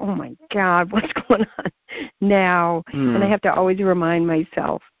struggles, and we go, oh, my God, what's going on now? And I have to always remind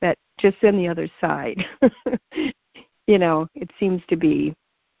myself that just on the other side, it seems to be,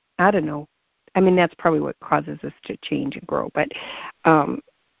 I don't know. I mean, that's probably what causes us to change and grow. But I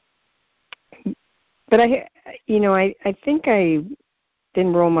think I've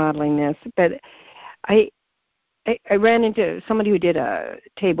been role modeling this, but I ran into somebody who did a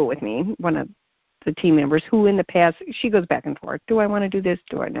table with me, one of the team members, who in the past, she goes back and forth. Do I want to do this?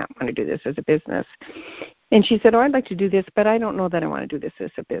 Do I not want to do this as a business? And she said, I'd like to do this, but I don't know that I want to do this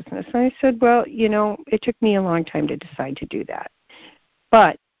as a business. And I said, well, it took me a long time to decide to do that.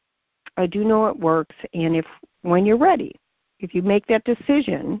 But I do know it works, and when you're ready, if you make that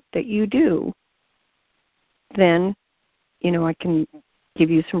decision that you do, then, I can give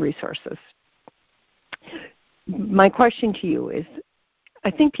you some resources. My question to you is,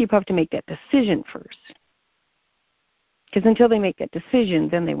 I think people have to make that decision first. Because until they make that decision,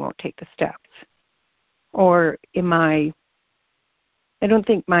 then they won't take the steps. Or I don't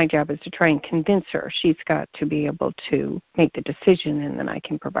think my job is to try and convince her. She's got to be able to make the decision, and then I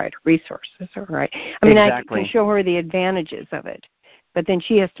can provide resources. All right. I can show her the advantages of it, but then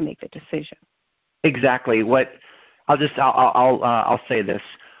she has to make the decision. Exactly. I'll say this.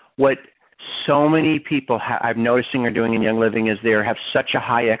 What so many people I'm noticing are doing in Young Living is they have such a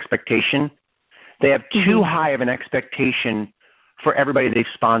high expectation. They have too high of an expectation for everybody they've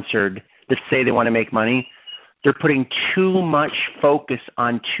sponsored that say they want to make money. They're putting too much focus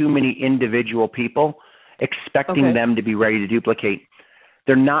on too many individual people, expecting them to be ready to duplicate.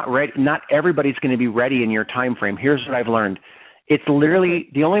 They're not ready. Not everybody's going to be ready in your time frame. Here's what I've learned. It's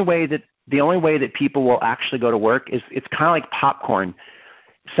literally the only way that people will actually go to work is it's kind of like popcorn.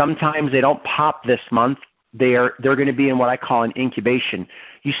 Sometimes they don't pop this month, they're going to be in what I call an incubation.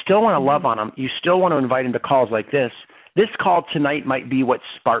 You still want to love on them. You still want to invite them to calls like this. This call tonight might be what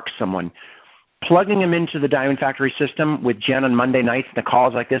sparks someone. Plugging them into the Diamond Factory system with Jen on Monday nights and the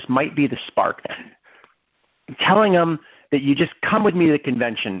calls like this might be the spark. Telling them that you just come with me to the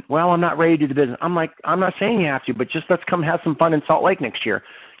convention. Well, I'm not ready to do the business. I'm like, I'm not saying you have to, but just let's come have some fun in Salt Lake next year.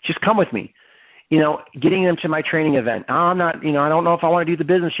 Just come with me. Getting them to my training event. I'm not, I don't know if I want to do the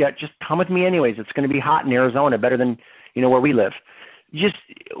business yet. Just come with me anyways. It's going to be hot in Arizona, better than, where we live. Just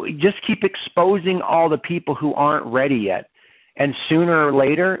keep exposing all the people who aren't ready yet. And sooner or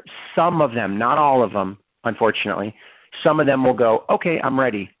later, some of them, not all of them, unfortunately, some of them will go, okay, I'm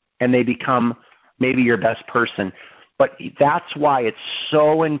ready. And they become maybe your best person. But that's why it's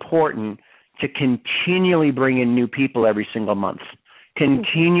so important to continually bring in new people every single month.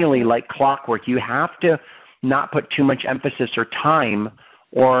 Continually, like clockwork. You have to not put too much emphasis or time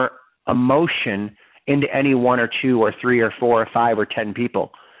or emotion into any 1 or 2 or 3 or 4 or 5 or 10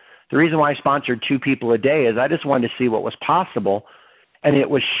 people. The reason why I sponsored 2 people a day is I just wanted to see what was possible, and it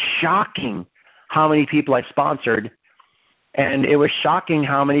was shocking how many people I sponsored, and it was shocking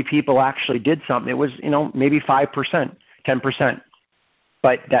how many people actually did something. It was, maybe 5%, 10%,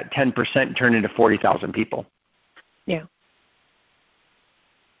 but that 10% turned into 40,000 people. Yeah.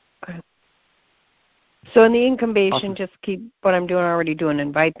 Okay. So in the incubation, just keep what I'm already doing.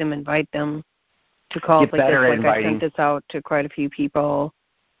 Invite them to calls like this. Like I sent this out to quite a few people.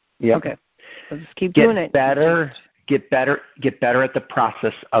 Yeah. Okay. So just keep doing it. Get better at the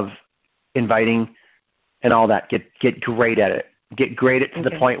process of inviting and all that. Get great at it. Get great at it to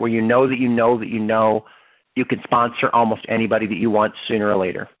the point where you know you can sponsor almost anybody that you want sooner or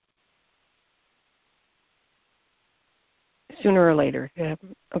later. Sooner or later. Yeah.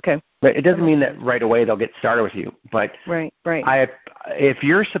 Okay. But it doesn't mean that right away they'll get started with you. But right. If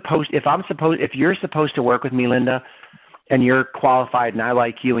you're supposed to work with me, Linda, and you're qualified and I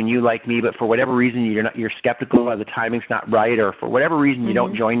like you and you like me, but for whatever reason you're skeptical or the timing's not right, or for whatever reason you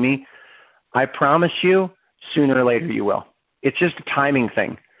don't join me, I promise you sooner or later you will. It's just a timing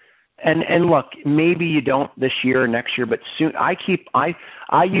thing. And look, maybe you don't this year or next year, but soon. I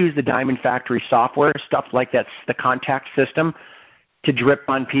use the Diamond Factory software, stuff like that, the contact system, to drip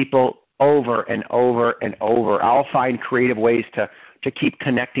on people over and over and over. I'll find creative ways to keep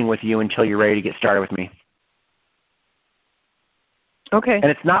connecting with you until you're ready to get started with me. Okay. And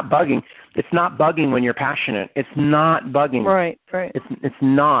it's not bugging. It's not bugging when you're passionate. It's not bugging. Right. It's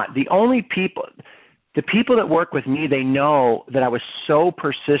not. The people that work with me, they know that I was so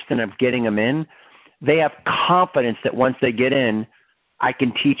persistent of getting them in. They have confidence that once they get in, I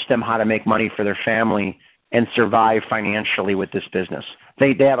can teach them how to make money for their family and survive financially with this business.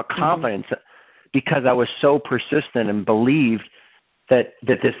 They have a confidence because I was so persistent and believed that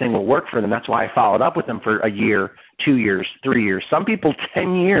this thing will work for them. That's why I followed up with them for a year, 2 years, 3 years. Some people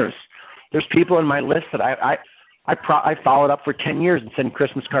 10 years. There's people in my list that I followed up for 10 years and sent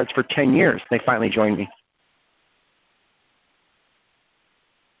Christmas cards for 10 years. They finally joined me.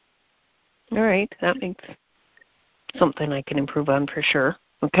 All right. That makes something I can improve on for sure.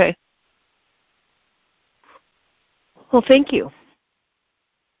 Okay. Well, thank you.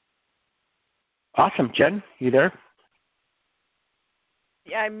 Awesome. Jen, you there?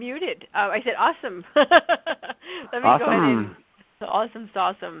 Yeah, I'm muted. I said awesome. Let me go ahead and awesome's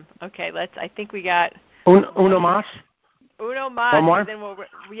awesome. Okay, I think we got Uno más. Uno más. One more? Then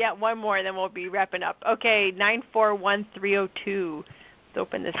one more, then we'll be wrapping up. Okay, 941302. Let's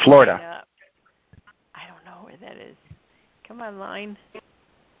open this Florida. line up. I don't know where that is. Come on, line.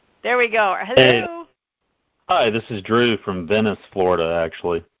 There we go. Hello. Hey. Hi, this is Drew from Venice, Florida,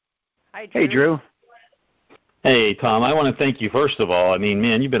 actually. Hi, Drew. Hey, Drew. Hey, Tom, I want to thank you, first of all. I mean,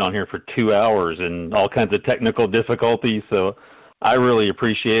 man, you've been on here for 2 hours and all kinds of technical difficulties, so I really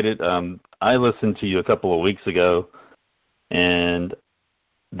appreciate it. I listened to you a couple of weeks ago, and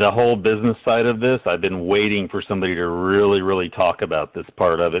the whole business side of this, I've been waiting for somebody to really, really talk about this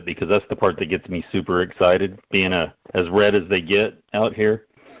part of it, because that's the part that gets me super excited, being as red as they get out here.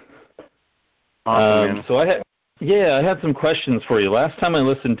 Awesome, man. So I had some questions for you. Last time I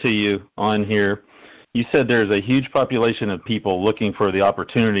listened to you on here, you said there's a huge population of people looking for the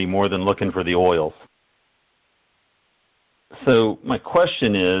opportunity more than looking for the oils. So my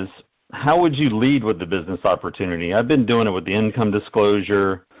question is, how would you lead with the business opportunity? I've been doing it with the income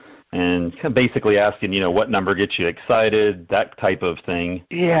disclosure and basically asking, what number gets you excited, that type of thing.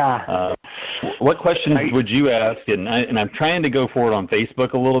 Yeah. What questions would you ask? And I'm trying to go forward on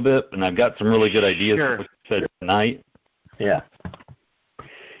Facebook a little bit, and I've got some really good ideas for what you said tonight. Yeah.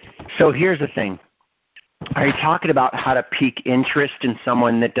 So here's the thing. Are you talking about how to pique interest in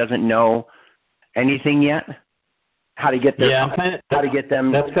someone that doesn't know anything yet? How to get how to get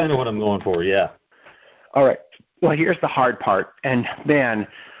them? That's kind of what I'm going for. Yeah. All right. Well, here's the hard part, and man,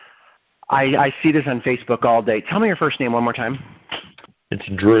 I see this on Facebook all day. Tell me your first name one more time. It's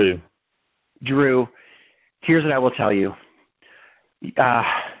Drew. Drew. Here's what I will tell you.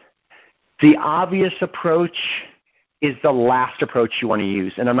 The obvious approach is the last approach you want to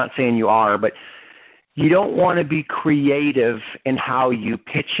use, and I'm not saying you are, but you don't want to be creative in how you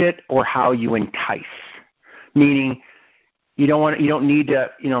pitch it or how you entice. Meaning, you don't need to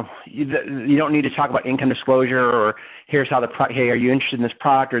talk about income disclosure or here's how hey, are you interested in this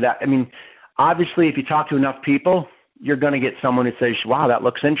product or that? I mean, obviously, if you talk to enough people, you're going to get someone who says, wow, that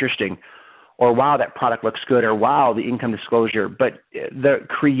looks interesting, or wow, that product looks good, or wow, the income disclosure. But the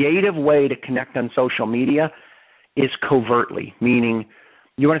creative way to connect on social media is covertly, meaning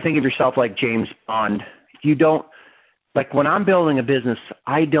you want to think of yourself like James Bond. You don't, like when I'm building a business,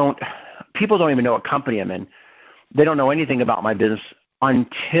 people don't even know what company I'm in. They don't know anything about my business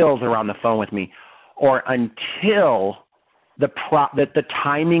until they're on the phone with me or until the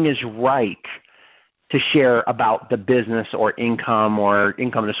timing is right to share about the business or income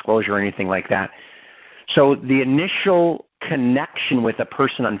disclosure or anything like that. So the initial connection with a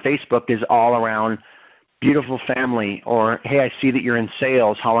person on Facebook is all around beautiful family, or, hey, I see that you're in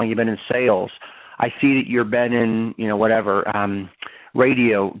sales. How long have you been in sales? I see that you've been in,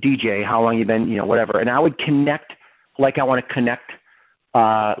 radio, DJ. How long have you been, whatever. And I would connect like I want to connect,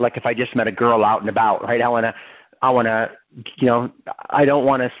 like if I just met a girl out and about, right? I don't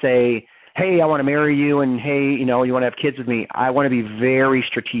want to say, hey, I want to marry you, and hey, you want to have kids with me. I want to be very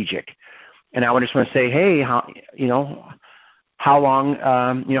strategic, and I just want to say, hey, how long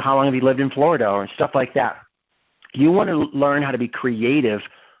have you lived in Florida, or stuff like that. You want to learn how to be creative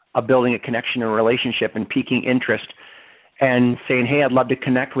of building a connection or relationship and piquing interest, and saying, hey, I'd love to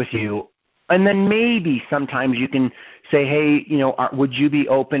connect with you. And then maybe sometimes you can say, hey, would you be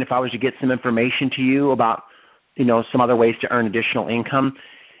open if I was to get some information to you about, some other ways to earn additional income?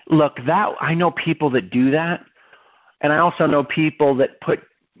 Look, I know people that do that, and I also know people that put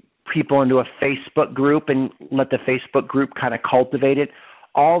people into a Facebook group and let the Facebook group kind of cultivate it.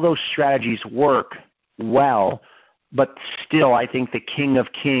 All those strategies work well, but still I think the king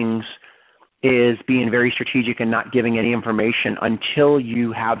of kings is being very strategic and not giving any information until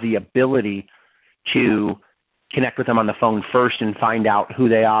you have the ability to connect with them on the phone first and find out who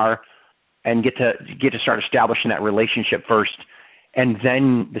they are and get to start establishing that relationship first. And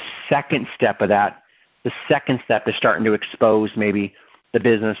then the second step is starting to expose maybe the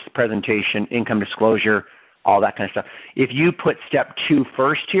business presentation, income disclosure, all that kind of stuff. If you put step 2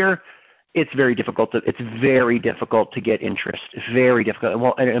 first here, it's very difficult to get interest. It's very difficult.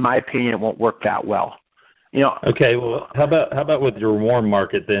 Well, in my opinion, it won't work that well. Okay. Well, how about with your warm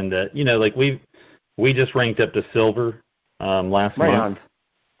market then? That like we just ranked up to silver last month. On.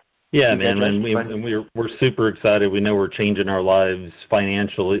 Yeah, man, and we're super excited. We know we're changing our lives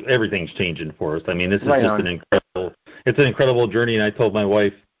financially. Everything's changing for us. I mean, this is an incredible journey. And I told my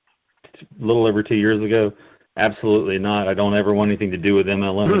wife a little over 2 years ago, absolutely not. I don't ever want anything to do with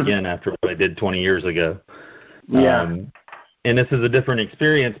MLM again after what I did 20 years ago. Yeah. And this is a different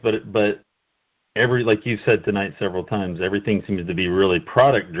experience, but like you said tonight several times, everything seems to be really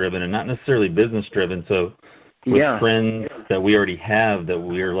product driven and not necessarily business driven. So with friends that we already have that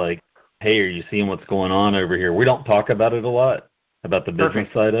we're like, hey, are you seeing what's going on over here? We don't talk about it a lot, about the business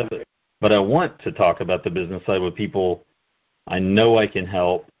side of it, but I want to talk about the business side with people I know I can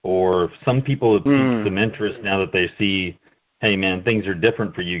help, or some people have piqued some interest now that they see, hey, man, things are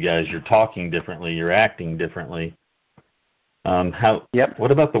different for you guys. You're talking differently. You're acting differently.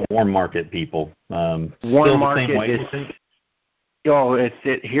 What about the warm market people? Warm still market the same way, you think?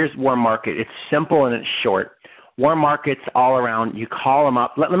 Here's warm market. It's simple and it's short. Warm markets all around. You call them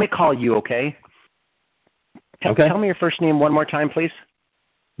up. Let me call you, okay? Tell me your first name one more time, please.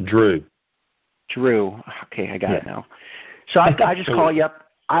 Drew. Okay, I got it now. So I just call you up.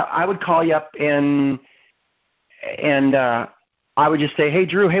 I would call you up and I would just say, hey,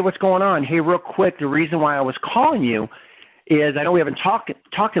 Drew, hey, what's going on? Hey, real quick, the reason why I was calling you is I know we haven't talked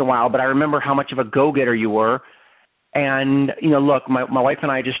in a while, but I remember how much of a go-getter you were. And, look, my wife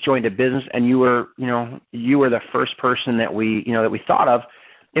and I just joined a business, and you were the first person that we thought of.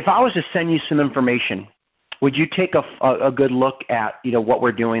 If I was to send you some information, would you take a good look at, what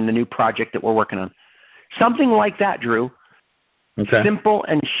we're doing, the new project that we're working on? Something like that, Drew. Okay. Simple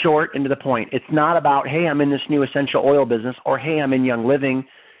and short and to the point. It's not about, hey, I'm in this new essential oil business, or hey, I'm in Young Living.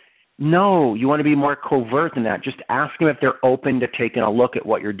 No, you want to be more covert than that. Just ask them if they're open to taking a look at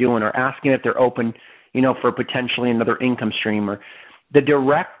what you're doing, or ask them if they're open, for potentially another income stream, or The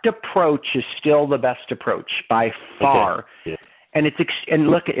direct approach is still the best approach by far. Okay. Yeah. And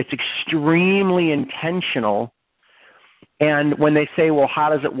it's extremely intentional. And when they say, well, how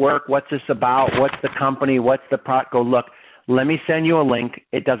does it work? What's this about? What's the company? What's the product? Go, look, let me send you a link.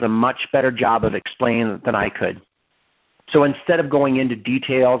 It does a much better job of explaining it than I could. So instead of going into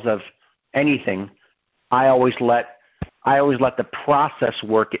details of anything, I always let the process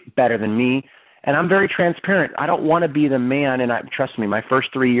work better than me. And I'm very transparent. I don't want to be the man, and trust me, my first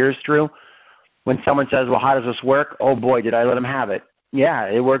 3 years, Drew, when someone says, well, how does this work? Oh, boy, did I let them have it. Yeah,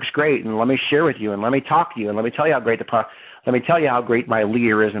 it works great, and let me share with you, and let me talk to you, and let me tell you how great let me tell you how great my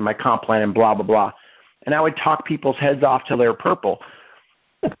leader is and my comp plan and blah, blah, blah. And I would talk people's heads off till they were purple.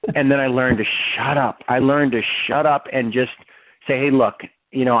 And then I learned to shut up. I learned to shut up and just say, hey, look,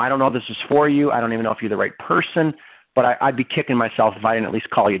 I don't know if this is for you. I don't even know if you're the right person, but I'd be kicking myself if I didn't at least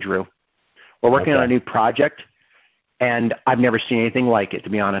call you, Drew. We're working on a new project, and I've never seen anything like it, to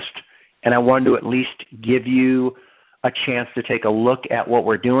be honest. And I wanted to at least give you a chance to take a look at what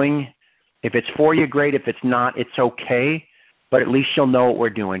we're doing. If it's for you, great. If it's not, it's okay. But at least you'll know what we're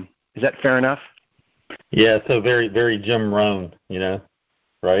doing. Is that fair enough? Yeah, so very, very Jim Rohn,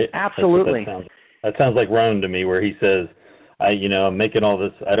 right? Absolutely. That sounds like Rohn to me, where he says, I'm making all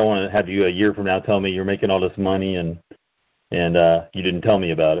this. I don't want to have you a year from now tell me you're making all this money and you didn't tell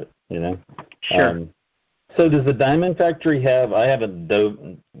me about it, Sure. So does the Diamond Factory have, I haven't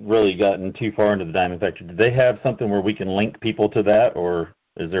really gotten too far into the Diamond Factory. Do they have something where we can link people to that, or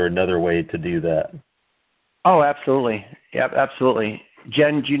is there another way to do that? Oh, absolutely. Yep, absolutely.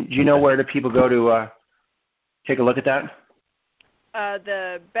 Jen, do you know where do people go to take a look at that?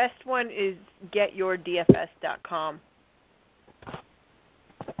 The best one is getyourdfs.com.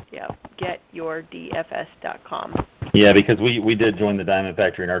 Yeah, getyourdfs.com. Yeah, because we did join the Diamond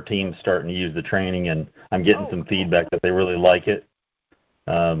Factory, and our team's starting to use the training, and I'm getting some feedback that they really like it.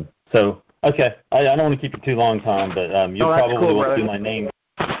 So, okay, I don't want to keep you too long, Tom, but will see my name.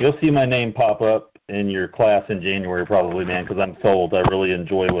 You'll see my name pop up in your class in January, probably, man, because I'm sold. I really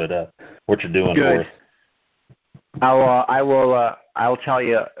enjoy what you're doing for us. I will tell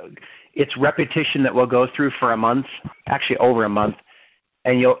you, it's repetition that we'll go through for a month, actually over a month,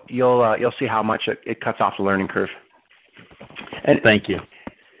 and you'll see how much it cuts off the learning curve. And thank you.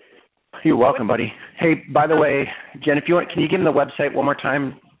 You're welcome, buddy. Hey, by the way, Jen, if you want, can you give them the website one more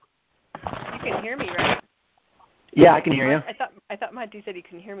time? You can hear me, right? Yeah, I can hear you. I thought Monty said he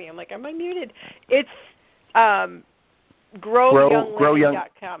couldn't hear me. I'm like, am I muted? It's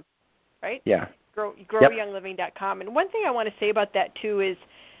growyoungliving.com, right? Yeah. Growyoungliving.com. And one thing I want to say about that too is,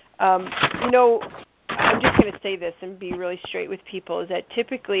 I'm just going to say this and be really straight with people, is that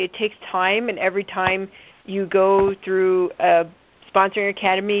typically it takes time, and every time you go through a sponsoring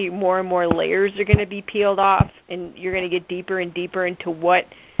academy, more and more layers are going to be peeled off, and you're going to get deeper and deeper into what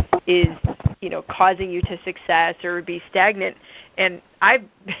is, causing you to success or be stagnant. And I've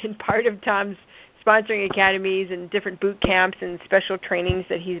been part of Tom's sponsoring academies and different boot camps and special trainings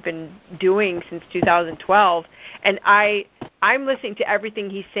that he's been doing since 2012. And I'm listening to everything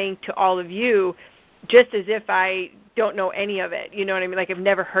he's saying to all of you just as if I don't know any of it. You know what I mean? Like I've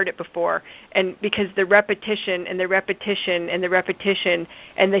never heard it before. And because the repetition and the repetition and the repetition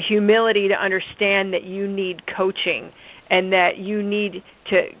and the humility to understand that you need coaching and that you need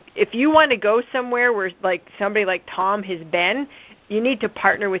to, if you want to go somewhere where like somebody like Tom has been, you need to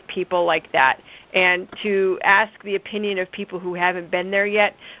partner with people like that and to ask the opinion of people who haven't been there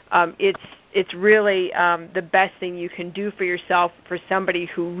yet. It's really the best thing you can do for yourself, for somebody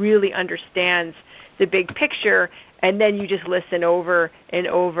who really understands the big picture, and then you just listen over and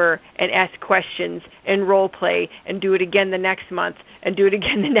over and ask questions and role play and do it again the next month and do it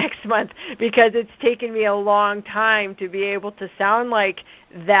again the next month, because it's taken me a long time to be able to sound like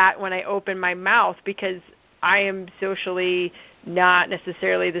that when I open my mouth, because I am socially not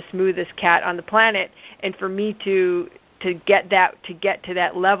necessarily the smoothest cat on the planet, and for me to get to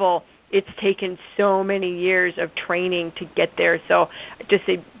that level, it's taken so many years of training to get there. So just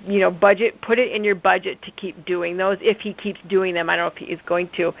say, budget, put it in your budget to keep doing those. If he keeps doing them, I don't know if he is going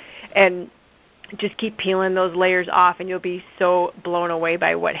to, and just keep peeling those layers off, and you'll be so blown away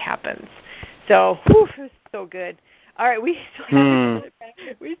by what happens. So, it's so good. All right, we still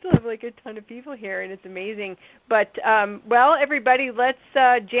have like a ton of people here, and it's amazing. But, well, everybody, let's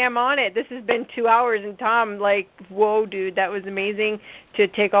jam on it. This has been 2 hours, and Tom, whoa, dude, that was amazing to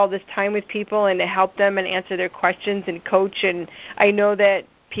take all this time with people and to help them and answer their questions and coach. And I know that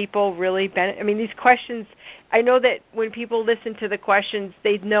people really these questions, I know that when people listen to the questions,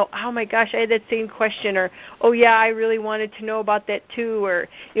 they know, oh my gosh, I had that same question, or oh yeah, I really wanted to know about that too, or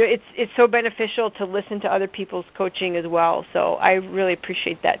it's so beneficial to listen to other people's coaching as well. So I really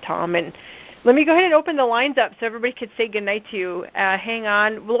appreciate that, Tom. And let me go ahead and open the lines up so everybody could say goodnight to you. Hang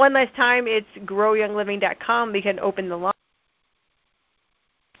on. One last time, it's growyoungliving.com. We can open the line.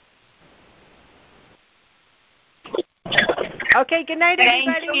 Okay, good night,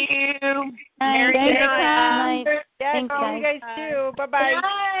 everybody. Thank you. Merry Good night. night. Yes, Thanks, you guys too. Bye-bye.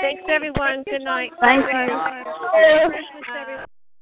 Thanks, everyone. Good night. Thank Bye-bye. you. Merry Christmas, everyone.